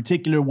term, in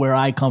particular where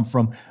I come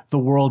from, the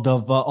world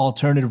of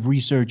alternative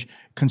research,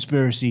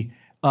 conspiracy,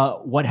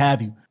 what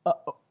have you.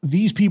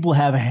 These people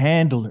have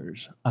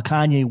handlers.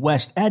 Kanye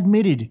West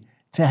admitted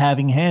to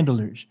having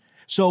handlers.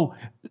 So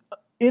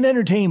in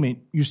entertainment,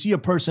 you see a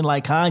person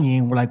like Kanye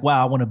and we're like,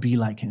 wow, I want to be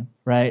like him,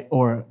 right?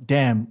 Or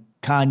damn,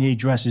 Kanye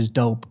dresses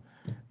dope.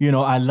 You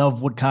know, I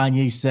love what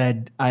Kanye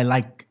said. I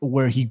like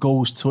where he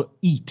goes to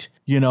eat.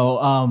 You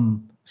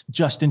know,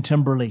 Justin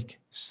Timberlake,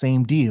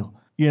 same deal.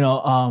 You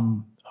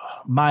know,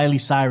 Miley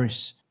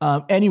Cyrus,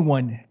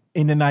 anyone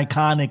in an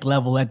iconic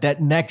level at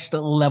that next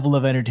level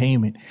of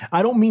entertainment.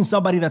 I don't mean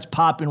somebody that's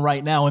popping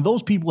right now. And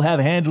those people have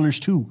handlers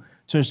too,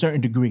 to a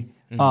certain degree.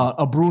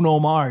 A Bruno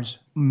Mars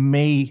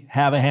may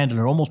have a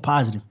handler, almost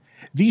positive.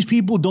 These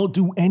people don't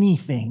do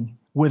anything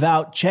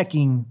without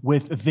checking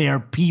with their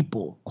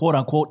people, quote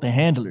unquote, the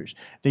handlers.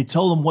 They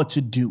tell them what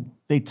to do.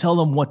 They tell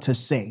them what to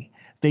say.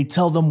 They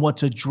tell them what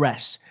to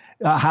dress,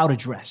 how to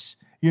dress,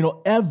 you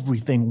know,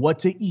 everything, what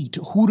to eat,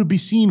 who to be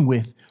seen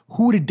with,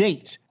 who to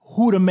date,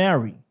 who to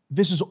marry.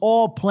 This is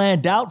all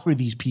planned out for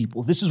these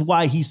people. This is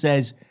why he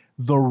says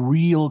the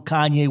real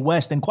Kanye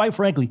West. And quite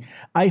frankly,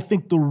 I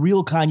think the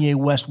real Kanye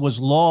West was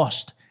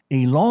lost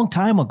a long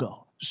time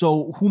ago.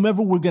 So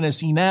whomever we're going to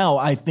see now,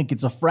 I think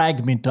it's a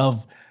fragment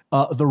of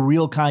the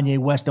real Kanye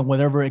West and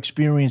whatever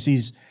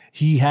experiences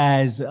he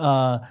has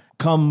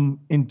come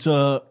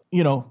into,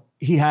 you know,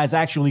 he has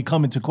actually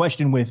come into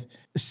question with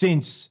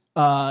since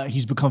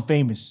he's become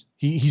famous.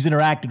 He's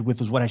interacted with,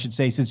 is what I should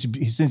say, since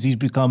he's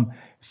become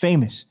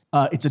famous.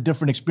 It's a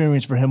different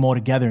experience for him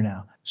altogether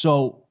now.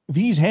 So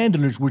these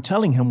handlers were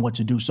telling him what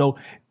to do. So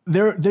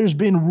there's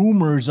been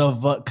rumors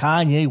of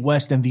Kanye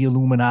West and the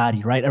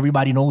Illuminati, right?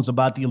 Everybody knows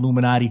about the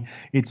Illuminati.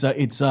 It's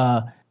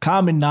a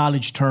common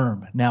knowledge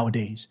term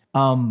nowadays.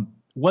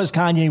 Was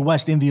Kanye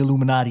West in the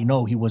Illuminati?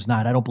 No, he was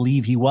not. I don't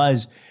believe he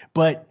was.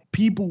 But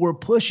people were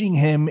pushing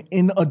him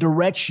in a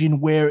direction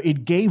where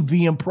it gave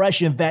the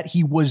impression that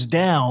he was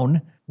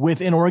down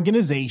with an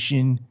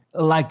organization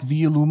like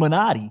the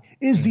Illuminati.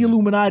 Is the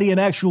Illuminati an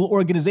actual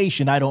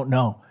organization? I don't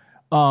know.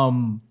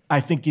 I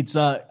think it's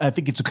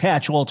a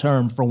catch-all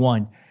term for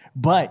one.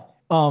 But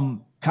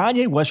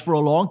Kanye West for a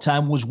long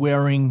time was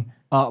wearing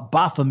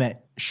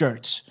Baphomet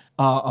shirts.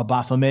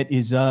 Baphomet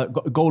is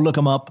go look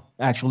him up.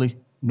 Actually,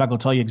 I'm not going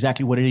to tell you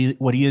exactly what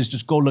he is.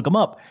 Just go look him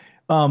up.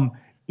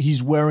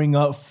 He's wearing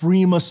a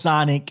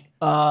Freemasonic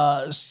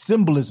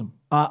symbolism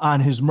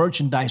on his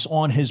merchandise,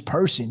 on his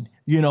person.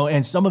 You know,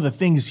 and some of the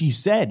things he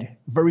said,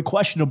 very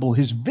questionable.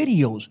 His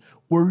videos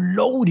were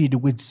loaded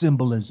with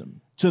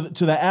symbolism. To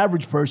the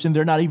average person,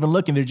 they're not even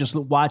looking. They're just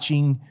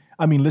listening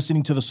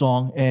to the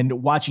song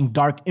and watching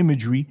dark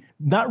imagery,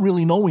 not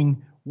really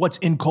knowing what's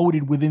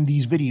encoded within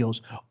these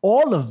videos.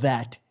 All of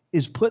that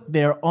is put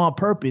there on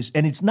purpose.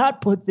 And it's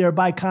not put there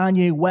by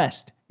Kanye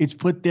West. It's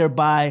put there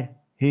by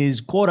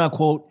his quote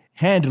unquote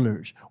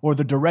handlers, or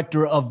the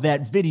director of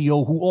that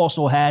video who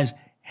also has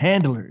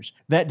handlers.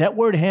 That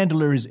word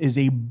handler is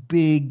a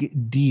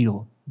big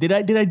deal. Did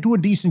I do a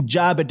decent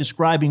job at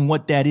describing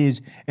what that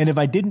is? And if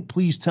I didn't,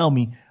 please tell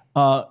me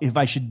if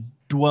I should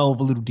delve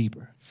a little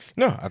deeper.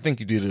 No, I think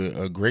you did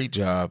a great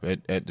job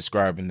at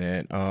describing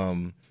that.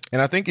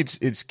 And I think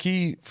it's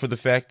key for the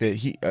fact that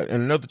he,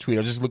 in another tweet,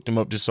 I just looked him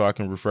up just so I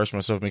can refresh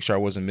myself, make sure I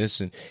wasn't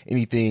missing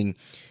anything.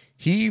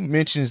 He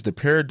mentions the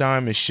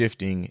paradigm is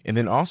shifting and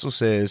then also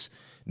says,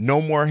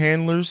 no more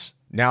handlers.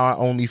 Now I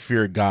only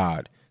fear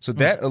God. So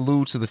that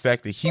alludes to the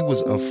fact that he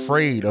was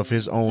afraid of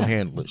his own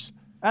handlers.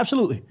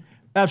 Absolutely.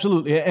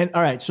 Absolutely. And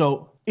all right.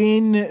 So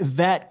in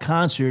that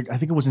concert, I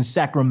think it was in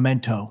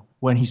Sacramento,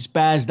 when he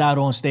spazzed out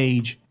on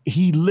stage,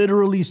 he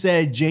literally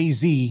said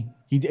Jay-Z.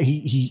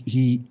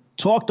 He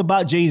talked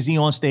about Jay-Z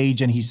on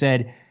stage and he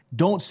said,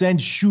 don't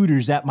send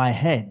shooters at my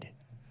head.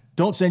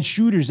 Don't send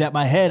shooters at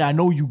my head. I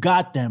know you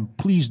got them.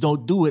 Please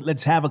don't do it.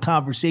 Let's have a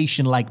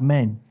conversation like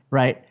men,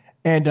 right?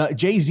 And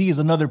Jay-Z is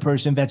another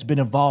person that's been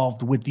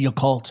involved with the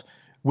occult,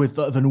 with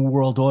the New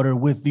World Order,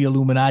 with the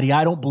Illuminati.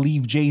 I don't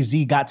believe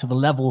Jay-Z got to the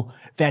level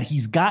that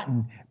he's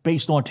gotten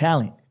based on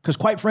talent. Because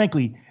quite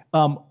frankly,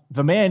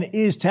 the man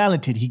is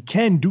talented. He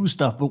can do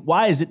stuff, but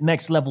why is it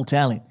next level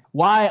talent?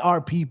 Why are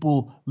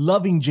people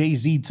loving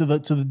Jay-Z to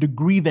the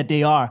degree that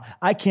they are?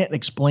 I can't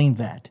explain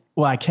that.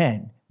 Well, I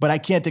can, but I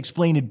can't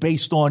explain it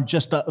based on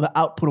just the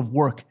output of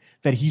work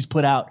that he's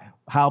put out,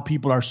 how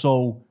people are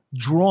so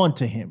drawn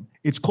to him.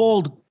 It's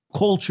called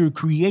culture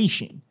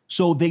creation.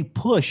 So they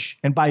push,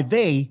 and by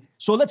they,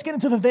 so let's get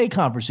into the they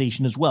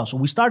conversation as well. So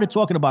we started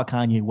talking about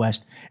Kanye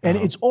West, and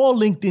it's all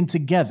linked in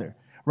together,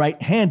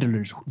 right?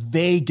 Handlers,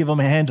 they give them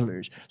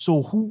handlers.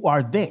 So who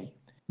are they?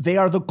 They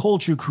are the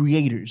culture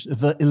creators,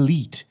 the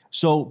elite.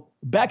 So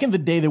back in the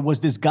day, there was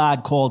this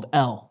god called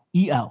El.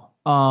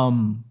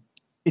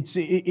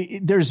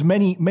 There's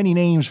many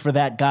names for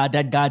that god.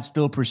 That god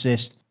still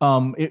persists.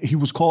 He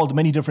was called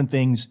many different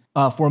things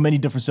for many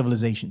different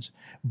civilizations.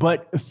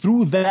 But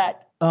through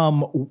that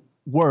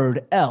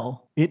word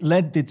El, it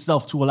lent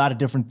itself to a lot of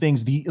different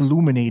things. The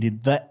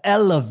illuminated, the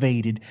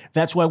elevated.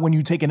 That's why when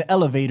you take an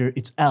elevator,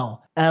 it's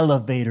El.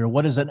 Elevator.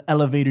 What does an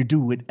elevator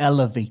do? It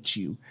elevates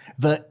you.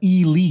 The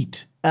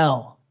elite,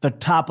 El, the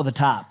top of the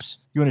tops.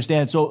 You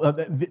understand? So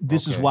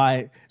this is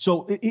why.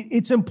 So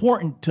it's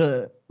important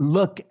to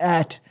look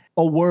at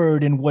a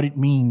word and what it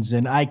means.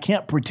 And I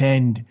can't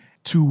pretend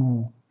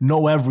to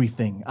know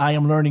everything. I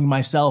am learning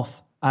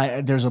myself.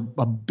 There's a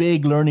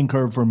big learning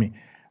curve for me.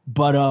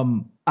 But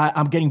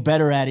I'm getting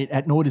better at it,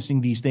 at noticing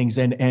these things.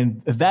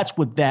 And that's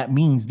what that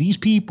means. These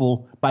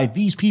people, by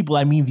these people,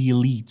 I mean the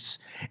elites.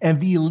 And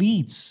the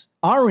elites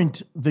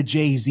aren't the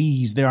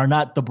Jay-Z's. They are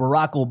not the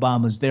Barack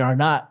Obamas. They are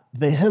not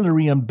the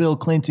Hillary and Bill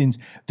Clintons.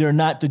 They're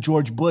not the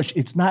George Bush.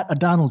 It's not a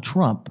Donald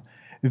Trump.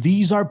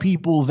 These are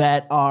people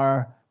that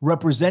are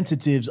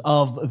representatives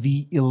of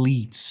the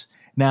elites.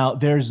 Now,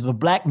 there's the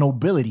black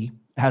nobility.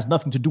 It has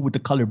nothing to do with the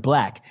color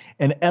black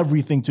and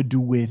everything to do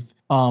with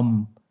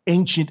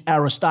ancient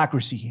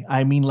aristocracy.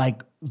 I mean,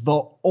 like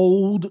the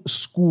old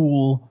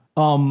school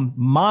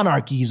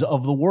monarchies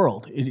of the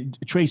world. It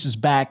traces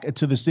back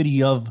to the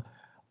city of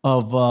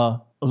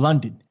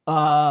London,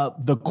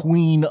 the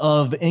Queen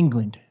of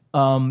England.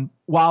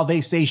 While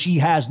they say she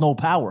has no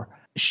power,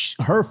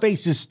 her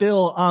face is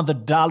still on the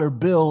dollar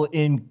bill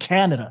in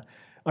Canada.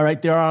 All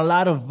right, there are a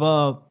lot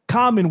of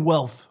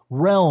Commonwealth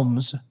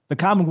realms, the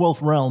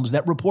Commonwealth realms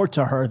that report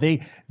to her.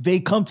 They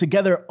come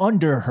together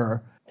under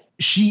her.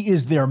 She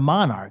is their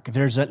monarch.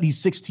 There's at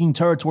least 16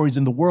 territories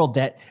in the world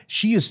that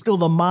she is still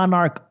the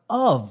monarch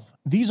of.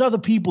 These are the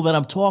people that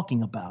I'm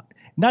talking about.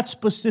 Not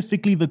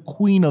specifically the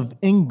Queen of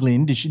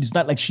England. It's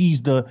not like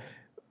she's the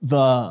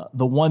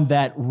one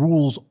that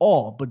rules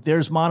all, but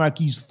there's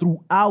monarchies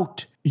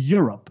throughout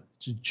Europe.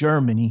 It's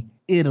Germany,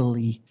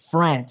 Italy,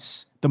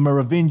 France, the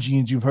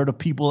Merovingians. You've heard of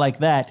people like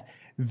that.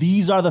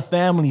 These are the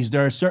families.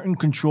 There are certain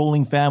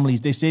controlling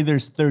families. They say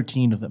there's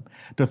 13 of them,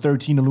 the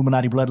 13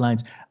 Illuminati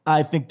bloodlines.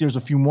 I think there's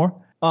a few more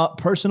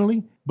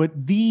personally, but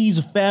these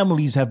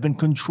families have been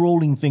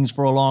controlling things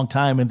for a long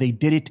time, and they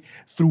did it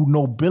through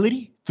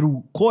nobility,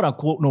 through quote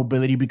unquote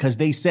nobility, because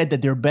they said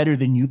that they're better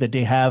than you, that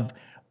they have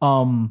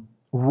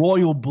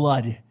royal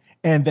blood,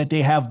 and that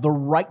they have the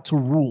right to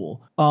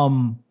rule.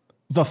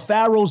 The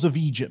pharaohs of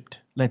Egypt,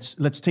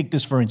 let's take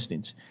this for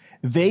instance.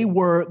 They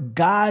were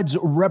God's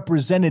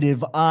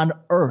representative on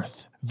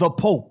earth. The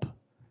Pope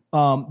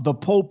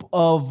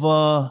of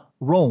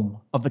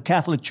Rome, of the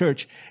Catholic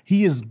Church,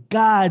 he is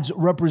God's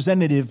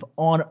representative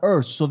on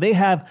earth. So they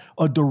have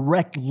a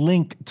direct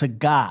link to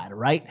God,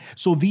 right?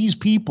 So these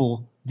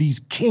people, these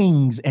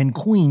kings and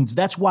queens,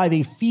 that's why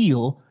they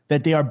feel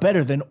that they are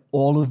better than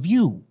all of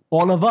you,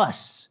 all of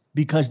us,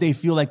 because they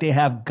feel like they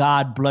have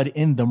God blood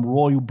in them,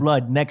 royal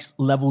blood, next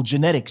level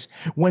genetics.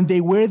 When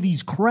they wear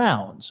these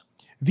crowns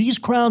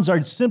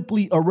are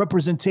simply a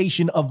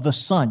representation of the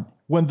sun.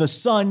 When the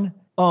sun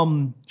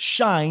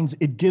shines,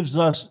 it gives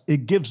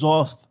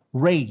off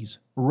rays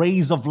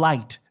of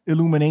light,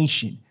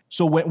 illumination.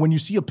 So when you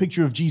see a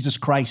picture of Jesus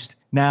Christ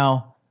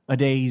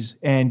nowadays,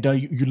 and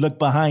you look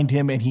behind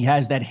him and he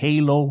has that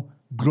halo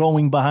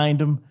glowing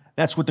behind him,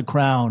 that's what the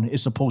crown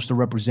is supposed to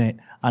represent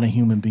on a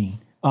human being.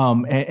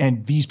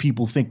 And these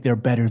people think they're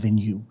better than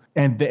you.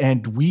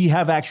 And we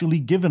have actually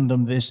given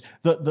them this.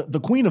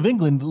 The Queen of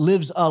England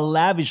lives a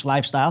lavish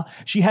lifestyle.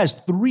 She has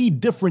 3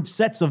 different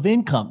sets of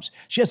incomes.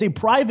 She has a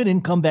private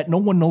income that no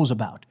one knows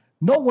about.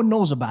 No one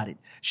knows about it.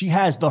 She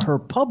has her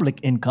public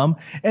income,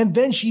 and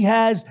then she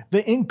has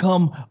the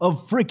income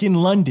of freaking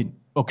London.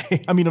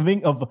 Okay, I mean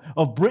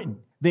of Britain.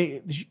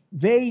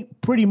 They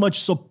pretty much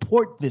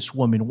support this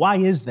woman. Why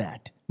is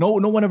that? No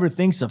one ever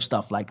thinks of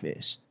stuff like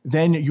this.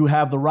 Then you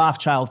have the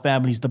Rothschild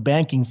families, the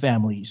banking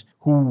families,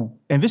 who,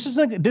 and this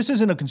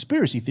isn't a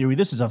conspiracy theory.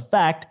 This is a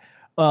fact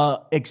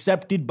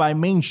accepted by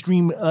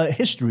mainstream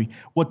history.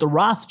 What the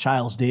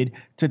Rothschilds did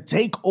to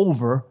take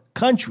over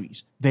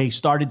countries. They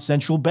started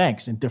central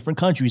banks in different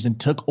countries and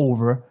took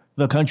over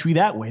the country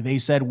that way. They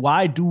said,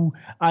 why do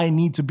I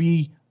need to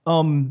be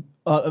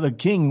the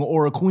king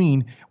or a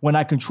queen when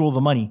I control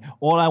the money?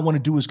 All I want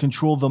to do is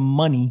control the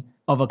money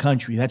of a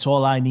country. That's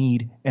all I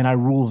need. And I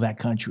rule that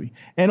country.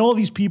 And all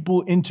these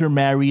people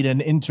intermarried and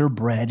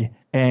interbred,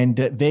 and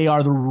they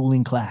are the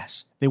ruling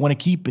class. They want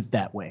to keep it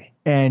that way.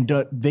 And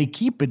they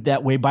keep it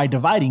that way by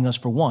dividing us,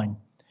 for one.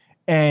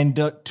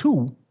 And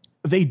two,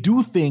 they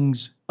do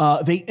things,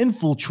 they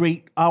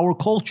infiltrate our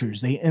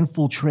cultures. They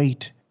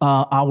infiltrate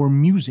our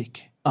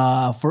music,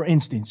 for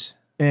instance,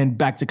 and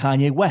back to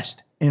Kanye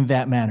West in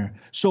that manner.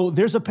 So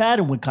there's a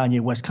pattern with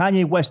Kanye West.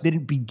 Kanye West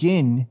didn't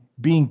begin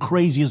being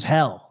crazy as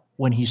hell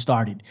when he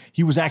started.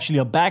 He was actually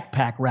a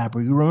backpack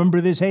rapper. You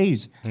remember this,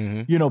 Hayes?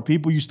 Mm-hmm. You know,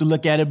 people used to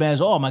look at him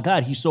as, oh my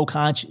God, he's so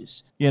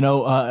conscious. You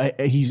know,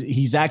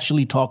 he's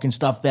actually talking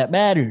stuff that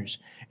matters.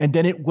 And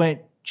then it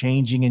went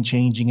changing and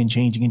changing and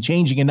changing and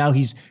changing. And now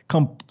he's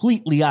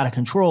completely out of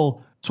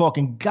control,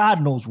 talking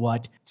God knows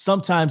what.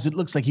 Sometimes it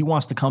looks like he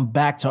wants to come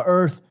back to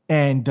earth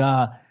and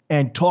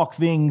talk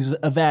things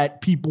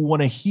that people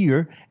want to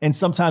hear. And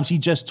sometimes he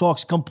just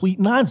talks complete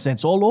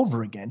nonsense all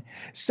over again.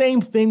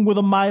 Same thing with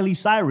a Miley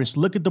Cyrus.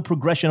 Look at the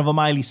progression of a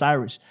Miley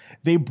Cyrus.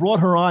 They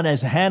brought her on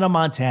as Hannah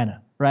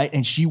Montana, right?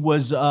 And she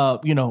was,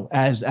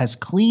 as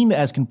clean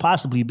as can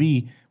possibly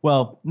be.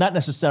 Well, not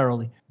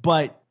necessarily,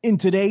 but in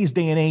today's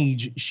day and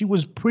age, she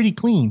was pretty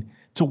clean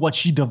to what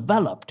she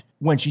developed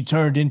when she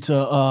turned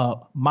into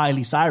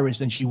Miley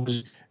Cyrus, and she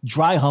was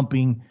dry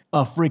humping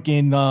a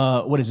freaking,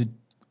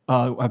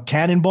 a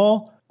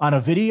cannonball on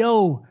a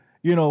video,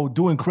 you know,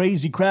 doing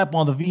crazy crap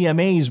on the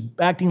VMAs,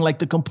 acting like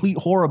the complete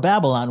whore of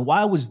Babylon.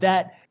 Why does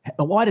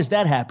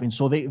that happen?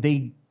 So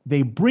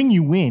they bring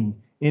you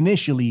in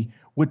initially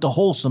with the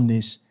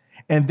wholesomeness,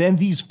 and then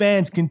these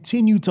fans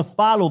continue to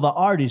follow the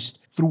artist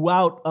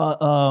throughout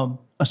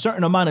a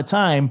certain amount of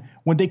time.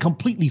 When they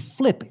completely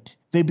flip it,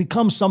 they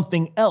become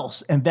something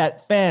else, and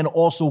that fan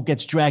also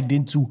gets dragged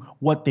into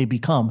what they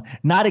become,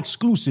 not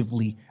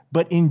exclusively,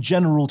 but in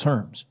general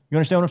terms. You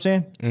understand what I'm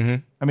saying? Mm-hmm.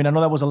 I mean, I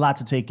know that was a lot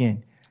to take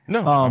in.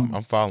 No,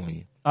 I'm following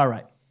you. All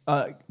right.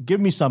 Give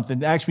me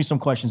something. Ask me some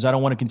questions. I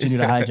don't want to continue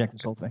to hijack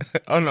this whole thing.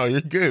 Oh, no, you're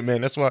good,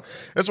 man. That's why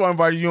I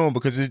invited you on,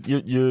 because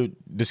you're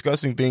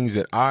discussing things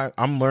that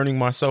I'm learning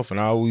myself. And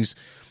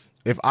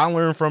if I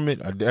learn from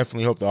it, I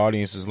definitely hope the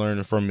audience is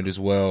learning from it as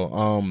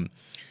well.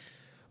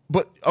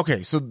 But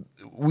okay, so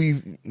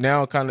we've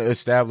now kind of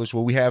established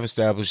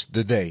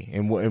the day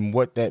and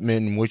what that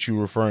meant and what you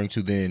were referring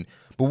to then.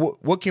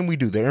 But what can we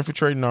do? They're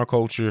infiltrating our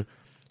culture.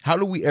 How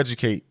do we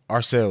educate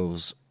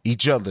ourselves,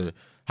 each other?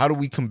 How do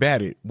we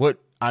combat it?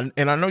 And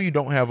I know you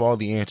don't have all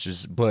the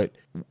answers, but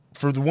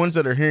for the ones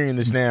that are hearing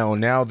this now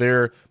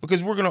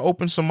because we're going to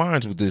open some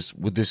minds with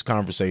this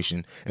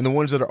conversation, and the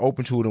ones that are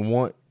open to it and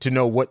want to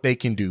know what they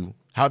can do,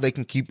 how they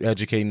can keep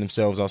educating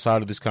themselves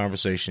outside of this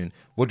conversation,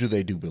 what do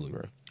they do, Billy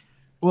Ray?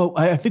 Well,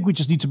 I think we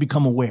just need to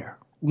become aware.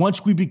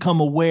 Once we become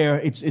aware,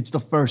 it's the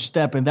first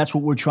step, and that's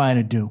what we're trying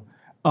to do.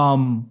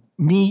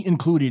 Me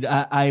included,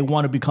 I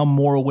want to become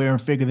more aware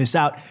and figure this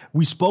out.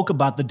 We spoke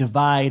about the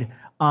divide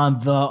on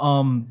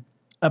the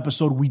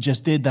episode we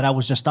just did that I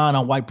was just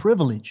on white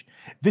privilege.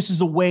 This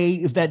is a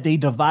way that they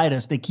divide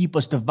us. They keep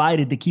us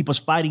divided. They keep us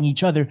fighting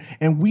each other.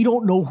 And we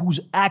don't know who's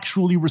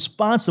actually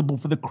responsible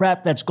for the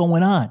crap that's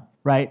going on,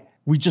 right?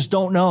 We just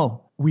don't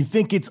know. We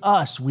think it's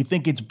us. We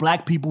think it's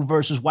black people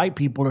versus white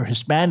people, or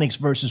Hispanics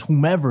versus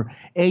whomever,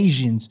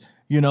 Asians,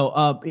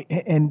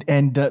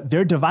 and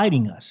they're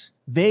dividing us.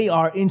 They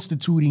are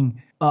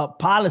instituting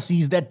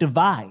policies that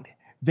divide.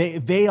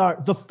 They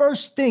are the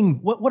first thing.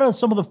 What are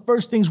some of the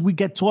first things we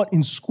get taught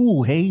in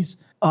school, Hayes?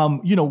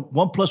 1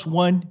 +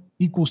 1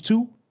 =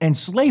 2, and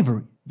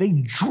slavery. They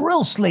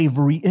drill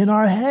slavery in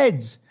our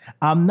heads.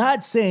 I'm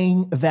not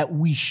saying that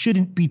we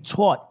shouldn't be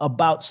taught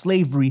about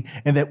slavery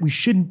and that we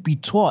shouldn't be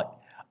taught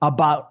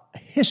about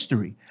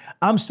history.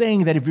 I'm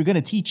saying that if you're going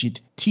to teach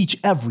it, teach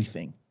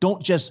everything.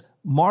 Don't just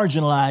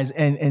marginalize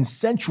and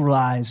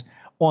centralize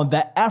on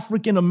the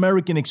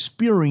African-American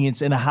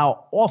experience and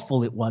how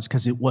awful it was,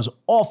 because it was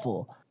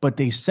awful. But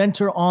they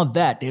center on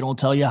that. They don't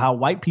tell you how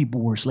white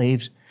people were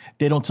slaves.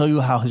 They don't tell you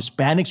how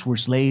Hispanics were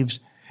slaves.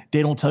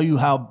 They don't tell you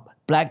how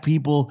black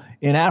people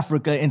in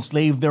Africa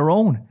enslaved their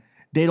own.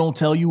 They don't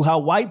tell you how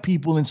white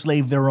people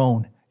enslaved their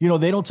own.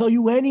 They don't tell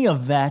you any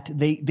of that.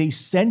 They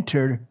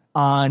centered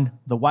on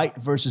the white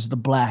versus the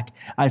black.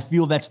 I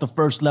feel that's the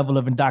first level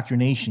of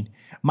indoctrination.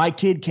 My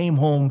kid came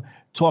home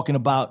talking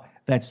about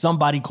that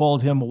somebody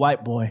called him a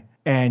white boy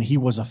and he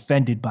was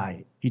offended by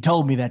it. He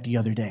told me that the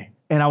other day.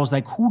 And I was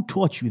like, who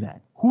taught you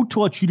that? Who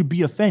taught you to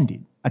be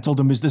offended? I told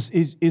him, is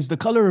the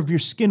color of your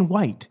skin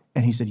white?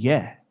 And he said,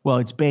 yeah. Well,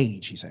 it's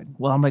beige, he said.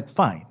 Well, I'm like,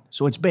 fine.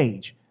 So it's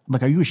beige. I'm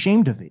like, are you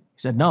ashamed of it? He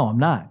said, no, I'm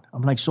not.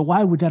 I'm like, so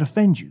why would that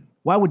offend you?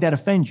 Why would that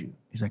offend you?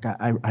 He's like,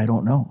 I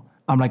don't know.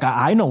 I'm like,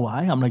 I know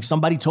why. I'm like,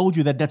 somebody told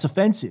you that that's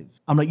offensive.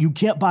 I'm like, you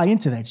can't buy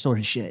into that sort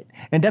of shit.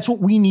 And that's what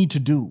we need to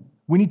do.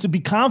 We need to be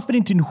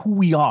confident in who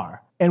we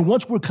are And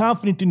once we're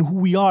confident in who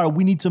we are,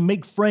 we need to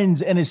make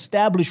friends and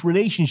establish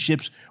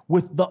relationships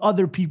with the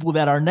other people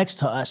that are next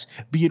to us,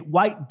 be it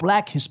white,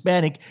 black,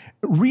 Hispanic.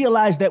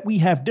 Realize that we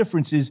have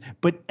differences,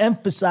 but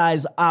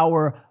emphasize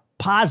our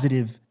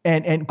positive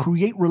and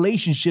create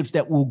relationships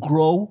that will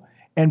grow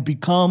and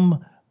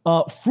become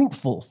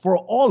fruitful for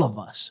all of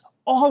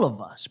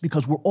us,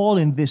 because we're all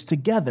in this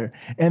together.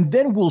 And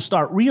then we'll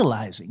start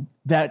realizing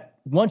that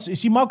once, you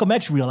see, Malcolm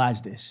X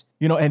realized this,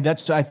 and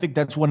I think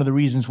that's one of the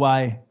reasons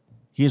why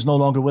he is no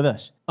longer with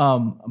us.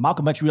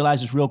 Malcolm X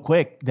realized this real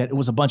quick, that it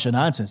was a bunch of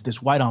nonsense.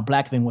 This white on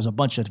black thing was a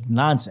bunch of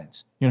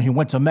nonsense. He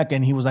went to Mecca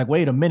and he was like,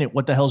 wait a minute,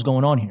 what the hell's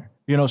going on here?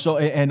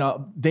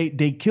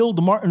 They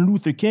killed Martin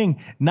Luther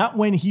King, not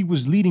when he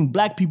was leading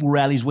black people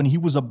rallies, when he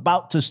was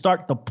about to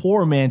start the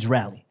poor man's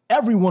rally.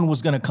 Everyone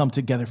was going to come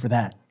together for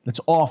that. Let's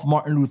off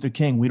Martin Luther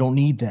King. We don't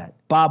need that.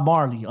 Bob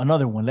Marley,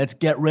 another one. Let's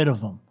get rid of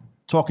him.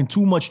 Talking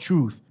too much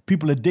truth.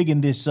 People are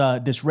digging this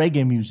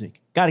reggae music.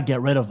 Got to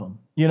get rid of them.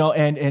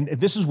 And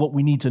this is what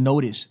we need to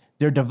notice.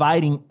 They're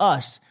dividing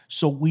us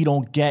so we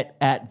don't get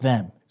at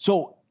them.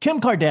 So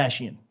Kim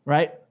Kardashian,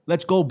 right?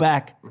 Let's go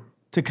back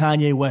to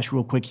Kanye West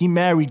real quick. He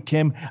married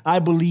Kim. I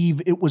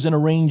believe it was an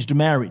arranged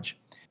marriage.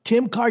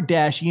 Kim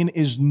Kardashian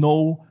is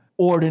no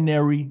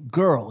ordinary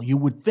girl. You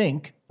would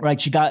think, right?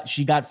 She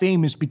got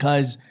famous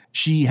because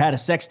she had a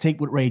sex tape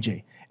with Ray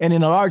J. And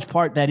in a large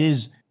part, that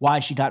is why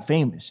she got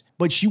famous.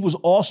 But she was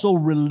also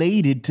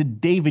related to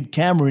David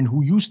Cameron,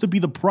 who used to be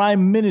the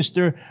Prime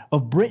Minister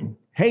of Britain.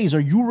 Hayes, are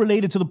you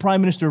related to the Prime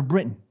Minister of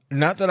Britain?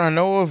 Not that I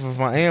know of. If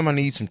I am, I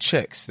need some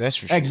checks. That's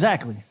for sure.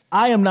 Exactly.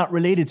 I am not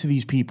related to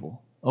these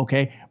people.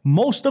 Okay.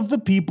 Most of the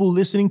people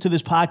listening to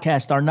this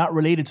podcast are not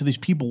related to these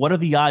people. What are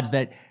the odds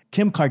that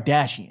Kim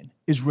Kardashian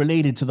is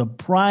related to the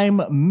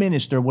Prime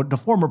Minister, the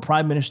former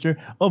Prime Minister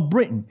of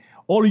Britain?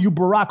 All of you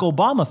Barack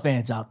Obama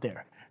fans out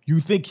there, you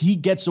think he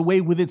gets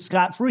away with it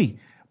scot-free.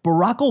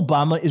 Barack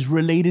Obama is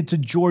related to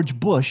George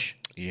Bush.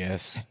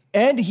 Yes.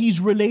 And he's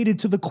related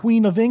to the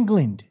Queen of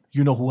England.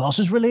 You know who else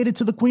is related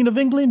to the Queen of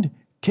England?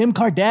 Kim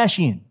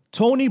Kardashian,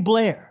 Tony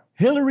Blair,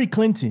 Hillary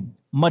Clinton,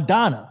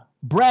 Madonna,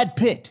 Brad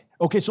Pitt.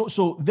 Okay,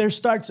 so we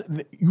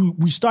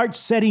start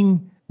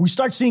seeing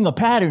a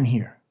pattern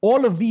here.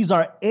 All of these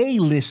are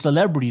A-list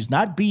celebrities,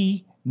 not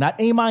B, not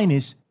A-,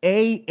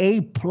 A+,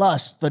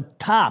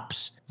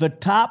 the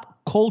top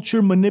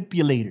culture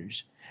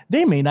manipulators.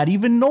 They may not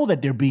even know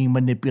that they're being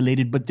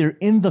manipulated, but they're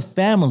in the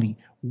family.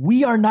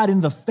 We are not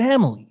in the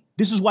family.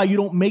 This is why you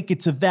don't make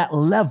it to that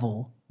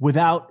level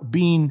without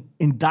being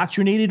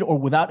indoctrinated or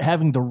without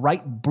having the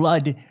right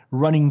blood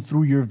running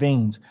through your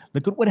veins.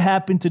 Look at what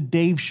happened to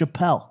Dave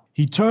Chappelle.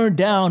 He turned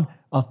down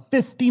a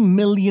 $50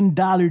 million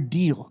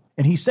deal,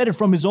 and he said it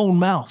from his own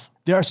mouth.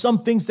 There are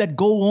some things that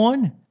go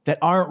on that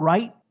aren't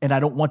right, and I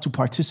don't want to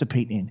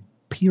participate in,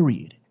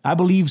 period. I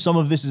believe some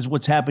of this is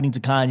what's happening to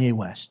Kanye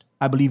West.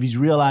 I believe he's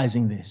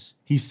realizing this.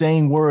 He's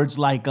saying words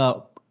like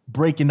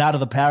breaking out of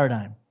the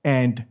paradigm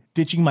and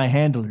ditching my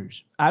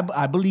handlers.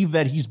 I believe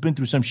that he's been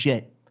through some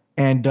shit,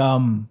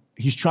 and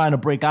he's trying to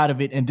break out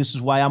of it, and this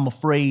is why I'm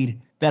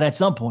afraid that at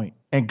some point,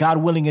 and God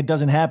willing it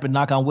doesn't happen,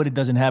 knock on wood it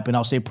doesn't happen,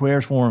 I'll say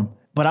prayers for him.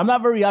 But I'm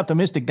not very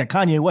optimistic that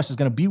Kanye West is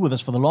going to be with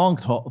us for the long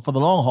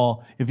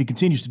haul if he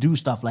continues to do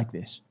stuff like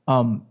this.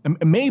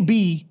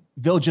 Maybe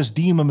they'll just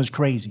deem him as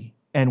crazy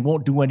and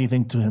won't do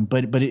anything to him.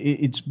 But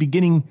it's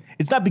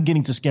not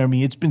beginning to scare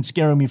me. It's been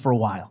scaring me for a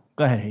while.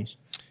 Go ahead, Hayes.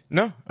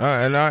 No,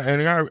 and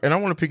I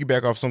want to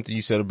piggyback off something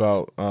you said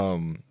about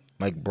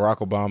like Barack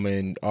Obama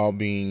and all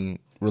being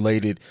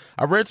related.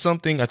 I read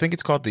something, I think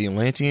it's called the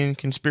Atlantean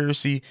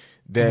conspiracy,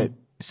 that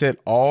said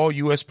all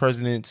U.S.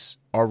 presidents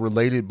are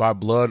related by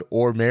blood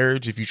or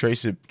marriage if you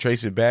trace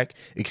it back,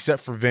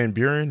 except for Van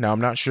Buren. Now,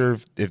 I'm not sure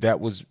if that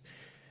was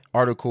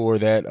article or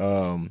that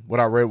what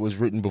I read was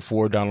written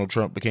before Donald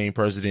Trump became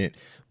president,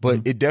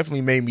 but it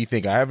definitely made me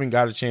think. I haven't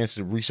got a chance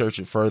to research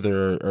it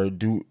further or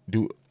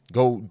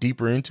go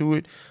deeper into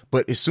it,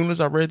 but as soon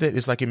as I read that,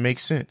 it's like it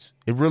makes sense.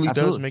 It really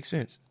does make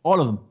sense. All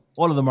of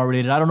them are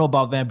related. I don't know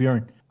about Van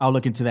Buren. I'll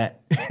look into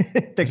that.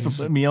 Thanks for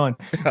putting me on.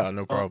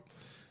 No problem.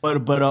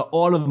 But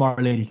all of them are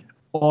related.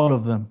 All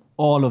of them.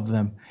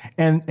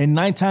 And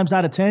 9 times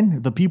out of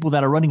 10, the people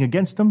that are running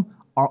against them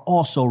are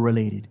also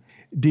related.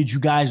 Did you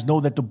guys know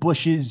that the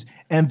Bushes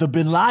and the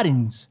Bin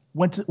Ladens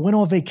went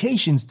on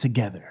vacations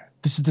together?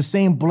 This is the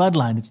same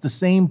bloodline. It's the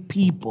same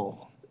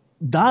people.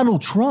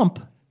 Donald Trump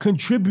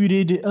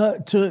contributed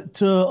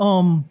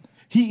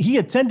he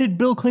attended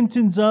Bill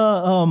Clinton's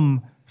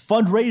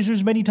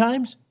fundraisers many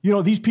times. You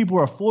know, these people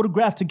are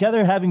photographed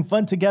together, having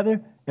fun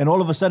together, and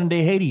all of a sudden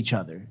they hate each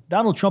other.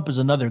 Donald Trump is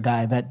another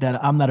guy that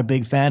I'm not a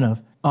big fan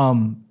of.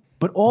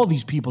 But all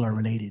these people are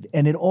related,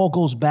 and it all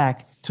goes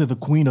back to the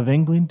Queen of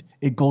England.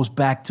 It goes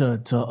back to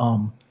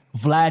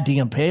Vlad the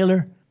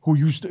Impaler, who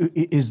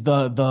is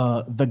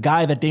the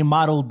guy that they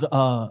modeled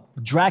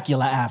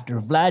Dracula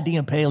after. Vlad the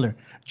Impaler.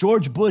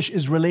 George Bush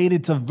is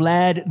related to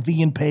Vlad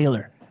the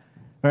Impaler.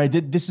 All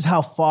right, this is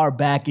how far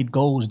back it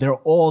goes. They're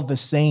all the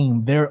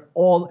same.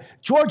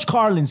 George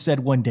Carlin said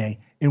one day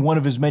in one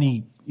of his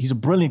many. He's a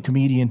brilliant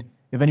comedian,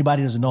 If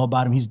anybody doesn't know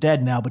about him, he's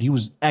dead now, but he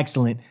was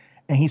excellent.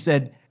 And he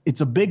said,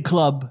 it's a big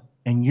club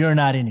and you're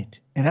not in it.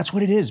 And that's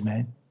what it is,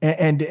 man.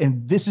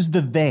 And this is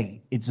the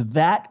they. It's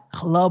that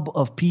club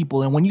of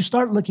people. And when you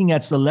start looking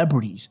at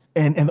celebrities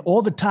and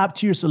all the top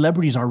tier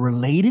celebrities are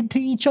related to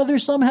each other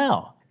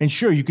somehow. And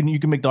sure, you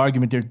can make the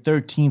argument they're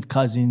 13th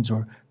cousins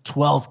or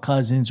 12th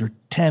cousins or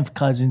 10th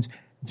cousins.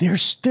 They're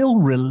still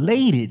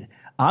related.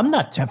 I'm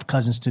not 10th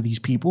cousins to these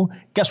people.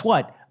 Guess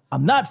what?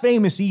 I'm not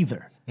famous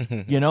either.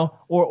 You know,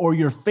 or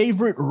your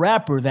favorite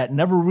rapper that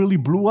never really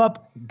blew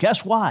up.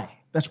 Guess why?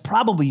 That's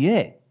probably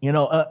it. You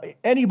know,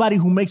 anybody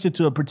who makes it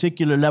to a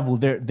particular level,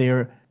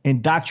 they're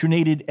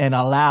indoctrinated and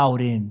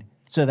allowed in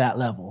to that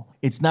level.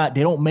 It's not,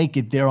 they don't make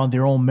it there on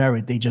their own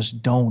merit. They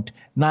just don't.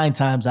 9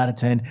 times out of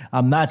 10.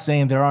 I'm not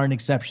saying there aren't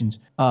exceptions,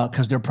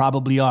 because there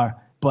probably are.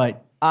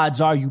 But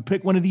odds are you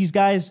pick one of these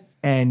guys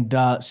and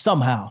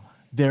somehow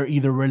they're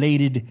either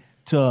related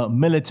to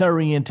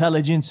military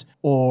intelligence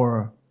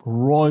or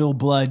royal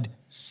blood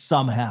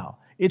somehow.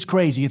 It's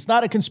crazy. It's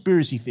not a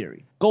conspiracy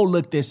theory. Go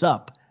look this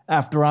up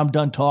after I'm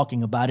done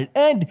talking about it.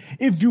 And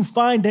if you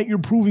find that you're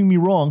proving me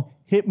wrong,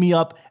 hit me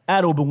up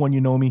at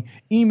ObenOneYouKnowMe.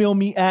 Email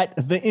me at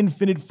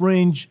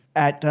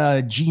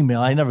theinfinitefringe@gmail.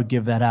 I never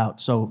give that out,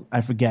 so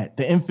I forget.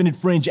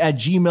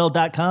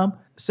 theinfinitefringe@gmail.com.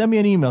 Send me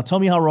an email. Tell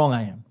me how wrong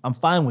I am. I'm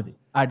fine with it.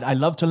 I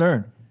love to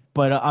learn.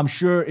 But I'm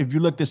sure if you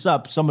look this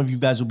up, some of you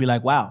guys will be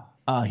like, wow,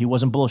 he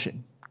wasn't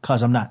bullshitting,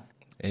 because I'm not.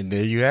 And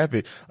there you have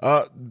it.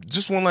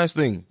 Just one last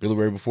thing, Billy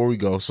Ray, before we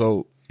go.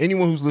 So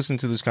anyone who's listening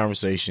to this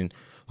conversation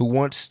who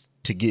wants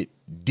to get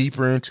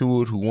deeper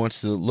into it, who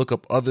wants to look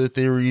up other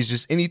theories,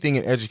 just anything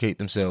and educate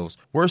themselves,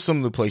 where are some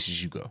of the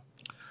places you go?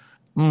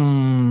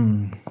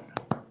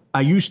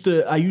 I used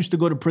to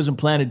go to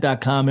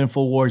prisonplanet.com,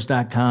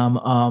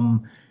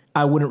 Infowars.com.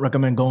 I wouldn't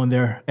recommend going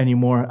there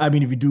anymore. I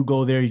mean, if you do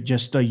go there, you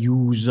just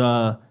use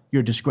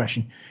your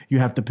discretion. You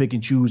have to pick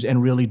and choose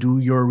and really do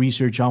your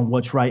research on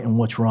what's right and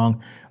what's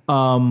wrong.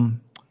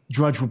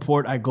 Drudge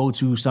Report I go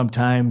to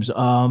sometimes.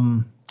 Let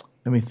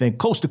me think.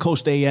 Coast to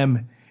Coast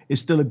AM is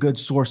still a good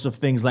source of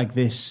things like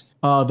this.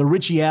 The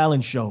Richie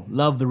Allen Show.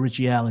 Love the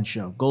Richie Allen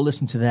Show. Go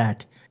listen to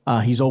that.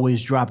 He's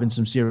always dropping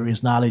some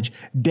serious knowledge.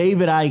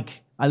 David Icke.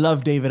 I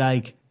love David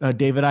Icke.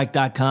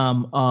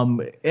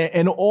 DavidIcke.com.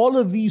 And all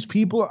of these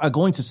people are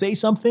going to say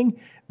something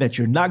that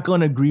you're not going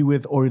to agree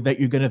with or that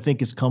you're going to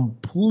think is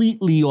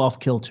completely off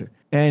kilter.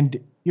 And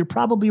you're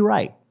probably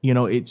right. You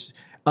know, it's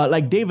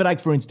like David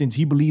Icke, for instance,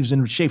 he believes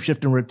in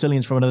shape-shifting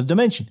reptilians from another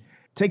dimension.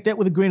 Take that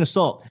with a grain of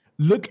salt.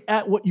 Look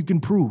at what you can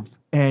prove.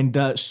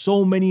 And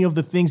so many of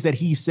the things that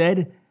he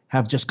said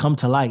have just come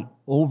to light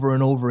over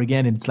and over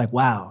again. And it's like,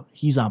 wow,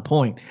 he's on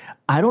point.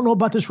 I don't know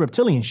about this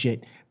reptilian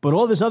shit, but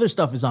all this other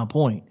stuff is on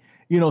point.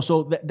 You know,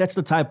 so that's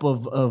the type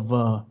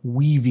of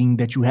weaving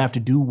that you have to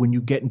do when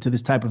you get into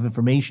this type of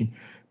information.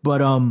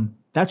 But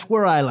that's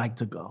where I like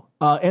to go.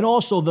 And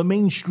also the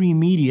mainstream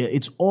media,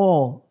 it's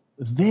all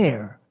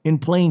there in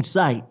plain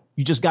sight.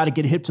 You just got to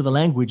get hip to the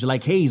language,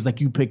 like Hayes, like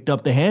you picked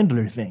up the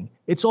handler thing.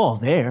 It's all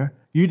there.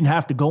 You didn't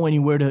have to go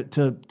anywhere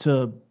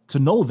to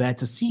know that,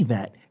 to see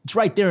that. It's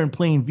right there in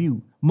plain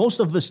view. Most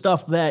of the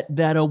stuff that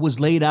was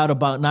laid out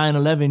about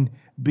 9/11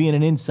 being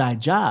an inside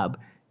job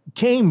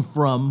came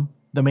from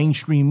the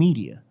mainstream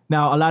media.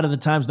 Now, a lot of the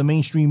times the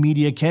mainstream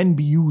media can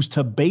be used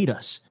to bait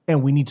us,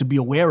 and we need to be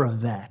aware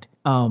of that.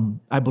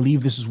 I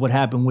believe this is what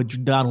happened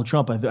with Donald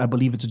Trump. I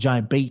believe it's a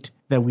giant bait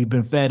that we've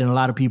been fed, and a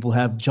lot of people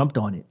have jumped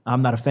on it.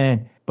 I'm not a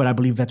fan, but I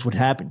believe that's what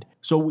happened.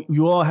 So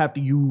you all have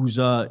to use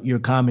your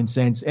common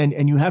sense,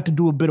 and you have to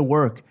do a bit of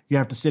work. You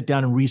have to sit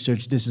down and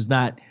research. This is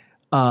not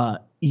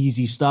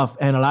easy stuff,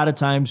 and a lot of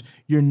times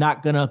you're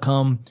not gonna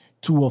come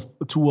to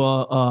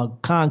a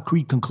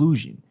concrete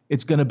conclusion.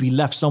 It's gonna be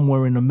left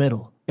somewhere in the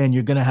middle, and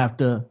you're gonna have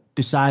to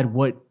decide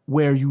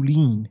where you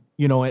lean.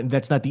 You know, and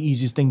that's not the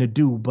easiest thing to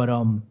do. But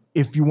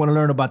if you want to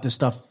learn about this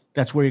stuff,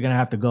 that's where you're gonna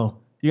have to go.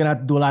 You're gonna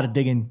have to do a lot of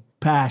digging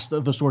past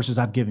the sources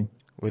I've given.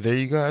 Well, there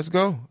you guys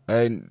go.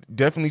 And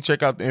definitely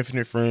check out The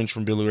Infinite Fringe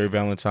from Billy Ray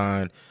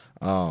Valentine.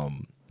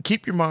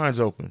 Keep your minds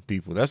open,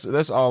 people.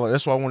 That's all.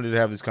 That's why I wanted to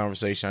have this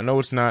conversation. I know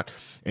it's not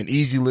an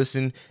easy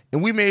listen,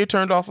 and we may have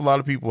turned off a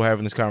lot of people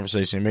having this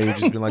conversation. May have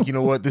just been like, you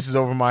know what, this is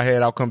over my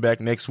head. I'll come back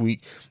next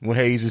week when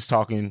Hayes is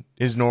talking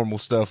his normal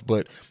stuff.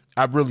 But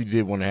I really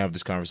did want to have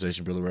this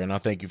conversation, Billy Ray, and I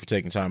thank you for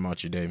taking time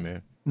out your day,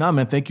 man. Nah,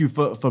 man, thank you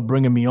for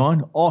bringing me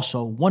on.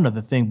 Also, one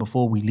other thing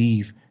before we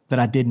leave that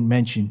I didn't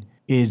mention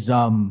is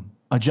a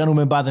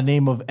gentleman by the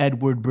name of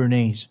Edward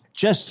Bernays.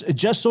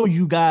 Just so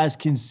you guys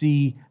can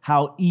see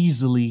how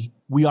easily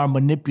we are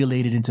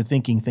manipulated into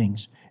thinking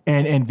things.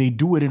 And they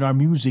do it in our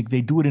music.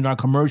 They do it in our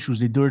commercials.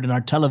 They do it in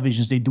our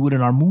televisions. They do it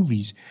in our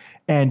movies.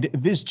 And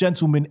this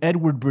gentleman,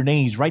 Edward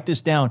Bernays, write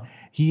this down.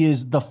 He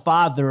is the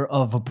father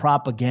of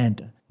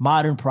propaganda,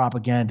 modern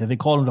propaganda. They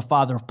call him the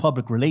father of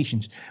public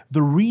relations.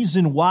 The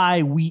reason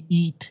why we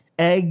eat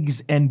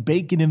eggs and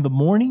bacon in the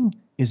morning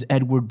is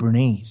Edward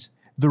Bernays.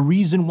 The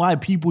reason why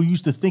people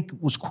used to think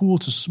it was cool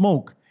to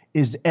smoke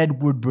is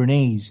Edward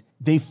Bernays.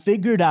 They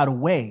figured out a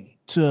way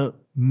to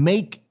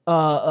make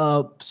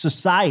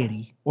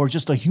society or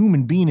just a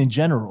human being in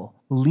general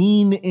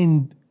lean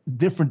in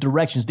different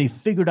directions, they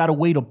figured out a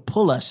way to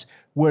pull us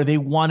where they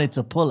wanted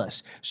to pull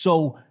us.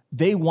 So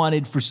they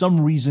wanted, for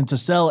some reason, to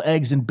sell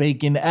eggs and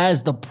bacon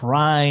as the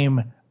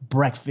prime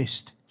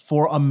breakfast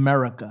for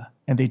America.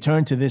 And they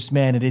turned to this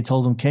man and they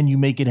told him, can you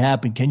make it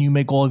happen? Can you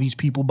make all these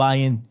people buy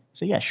in? He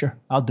said, yeah, sure,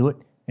 I'll do it.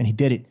 And he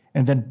did it.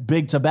 And then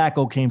Big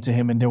Tobacco came to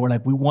him and they were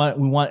like, we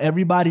want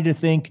everybody to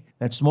think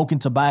that smoking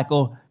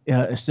tobacco,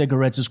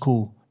 cigarettes is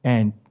cool.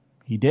 And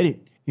he did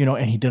it,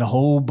 and he did a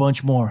whole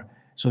bunch more.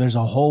 So there's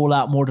a whole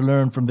lot more to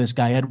learn from this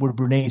guy, Edward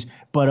Bernays.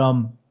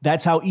 But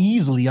that's how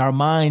easily our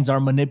minds are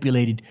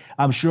manipulated.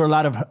 I'm sure a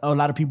lot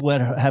of people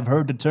have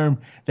heard the term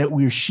that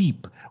we're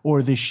sheep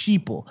or the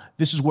sheeple.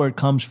 This is where it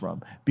comes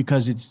from,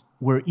 because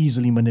we're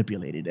easily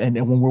manipulated. And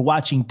when we're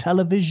watching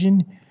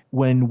television,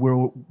 when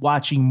we're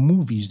watching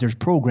movies, there's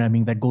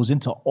programming that goes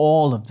into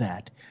all of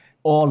that,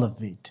 all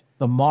of it,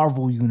 the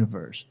Marvel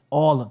universe,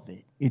 all of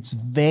it. It's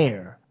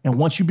there. And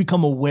once you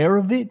become aware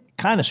of it,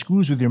 kind of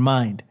screws with your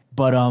mind.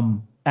 But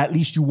at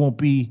least you won't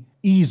be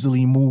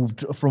easily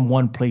moved from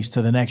one place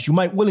to the next. You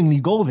might willingly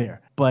go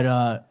there,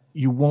 but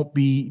you won't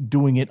be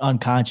doing it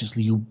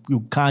unconsciously. You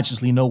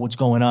consciously know what's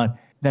going on.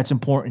 That's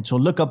important. So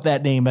look up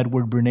that name,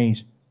 Edward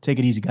Bernays. Take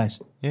it easy, guys.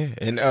 Yeah,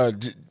 and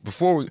Edward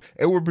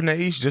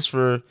Bernays, just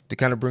to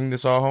kind of bring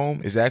this all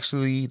home, is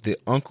actually the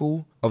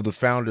uncle of the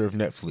founder of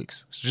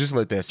Netflix. So just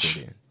let that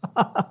sit in.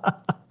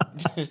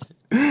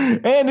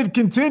 And it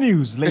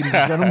continues, ladies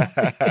and gentlemen.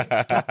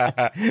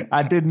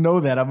 I didn't know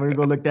that. I'm going to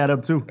go look that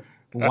up too.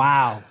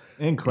 Wow.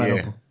 Incredible.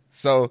 Yeah.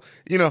 So,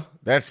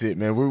 that's it,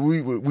 man.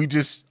 We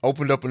just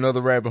opened up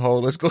another rabbit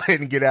hole. Let's go ahead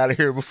and get out of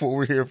here before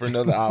we're here for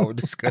another hour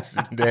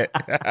discussing that.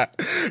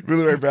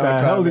 Billy Ray Valentine. What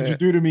the hell did you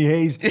do to me,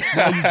 Hayes?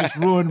 Now you just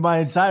ruined my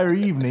entire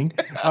evening.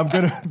 I'm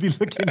going to be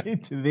looking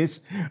into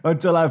this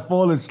until I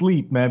fall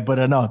asleep, man.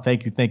 But no,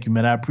 thank you,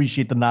 man. I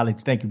appreciate the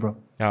knowledge. Thank you, bro.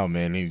 Oh,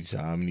 man,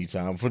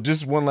 anytime. For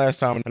just one last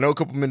time, I know a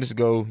couple minutes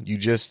ago you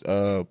just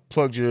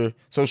plugged your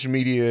social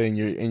media and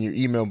your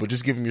email, but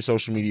just give them your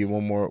social media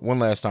one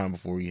last time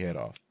before we head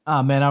off.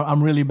 Man,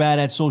 I'm really bad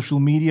at social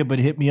media, but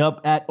hit me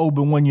up at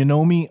Oben You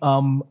Know Me.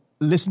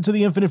 Listen to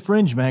the Infinite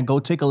Fringe, man. Go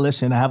take a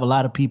listen. I have a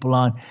lot of people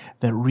on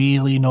that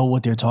really know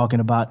what they're talking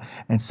about.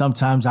 And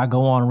sometimes I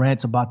go on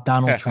rants about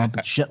Donald Trump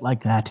and shit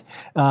like that.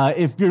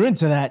 If you're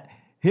into that,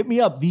 hit me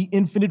up,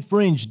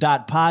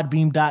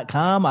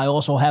 theinfinitefringe.podbeam.com. I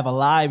also have a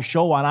live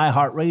show on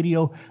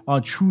iHeartRadio,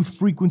 on Truth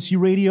Frequency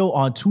Radio,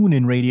 on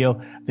TuneIn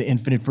Radio, The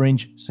Infinite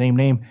Fringe, same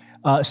name,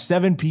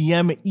 7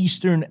 p.m.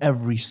 Eastern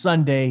every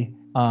Sunday.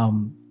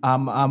 I'm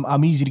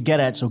easy to get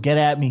at, so get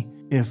at me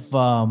if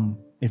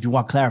you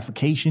want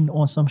clarification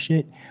on some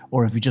shit,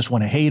 or if you just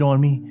want to hate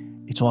on me.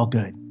 It's all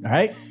good. All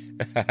right.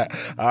 All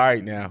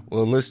right. Now,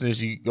 well,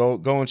 listeners, you go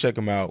and check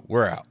them out.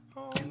 We're out.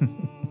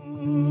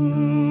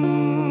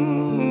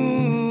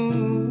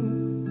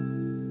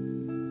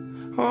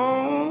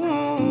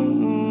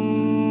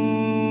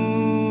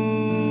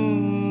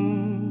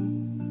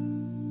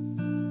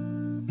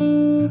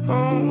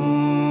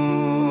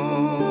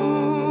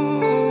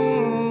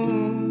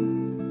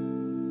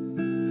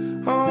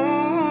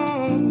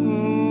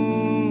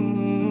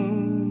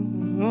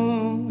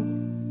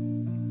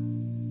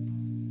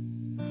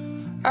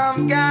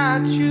 I've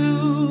got you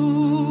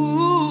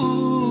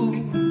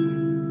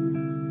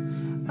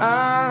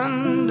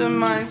under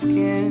my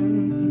skin.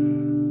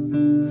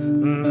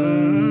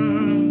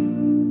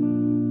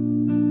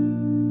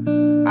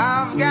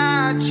 I've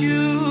got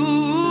you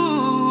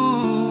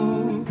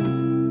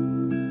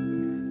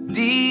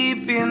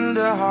deep in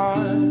the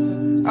heart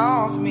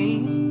of me.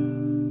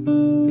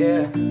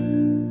 Yeah.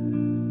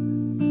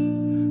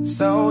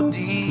 So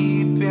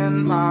deep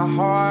in my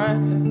heart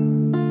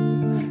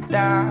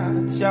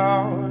that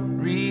you're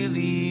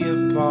really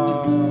a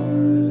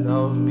part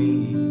of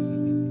me.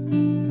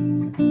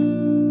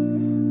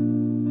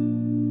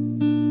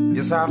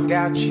 Yes, I've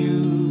got you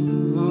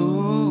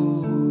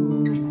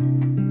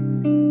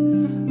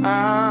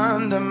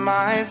under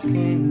my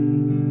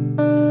skin,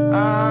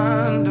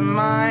 under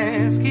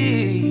my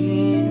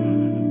skin.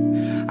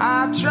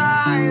 I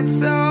tried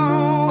so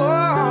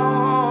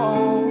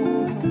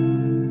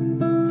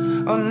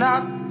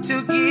not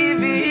to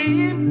give in.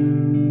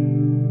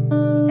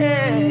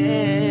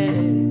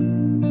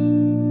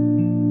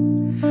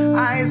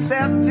 I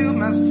said to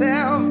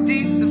myself,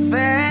 this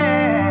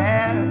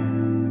affair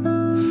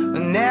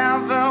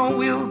never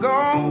will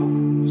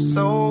go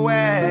so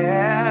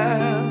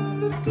well.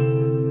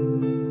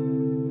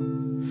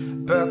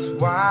 But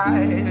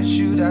why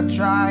should I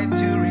try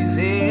to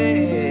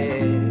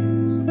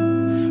resist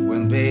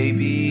when,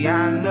 baby,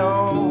 I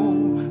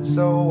know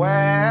so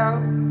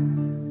well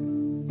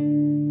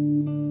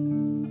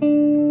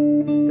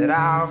that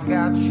I've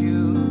got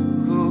you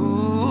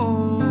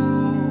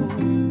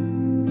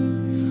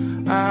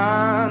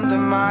under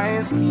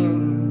my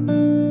skin,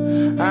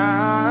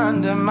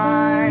 under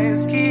my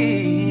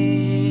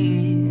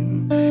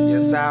skin.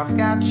 Yes, I've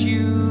got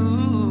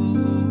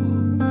you,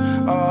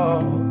 oh,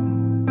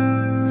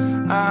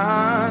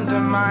 under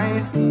my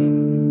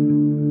skin.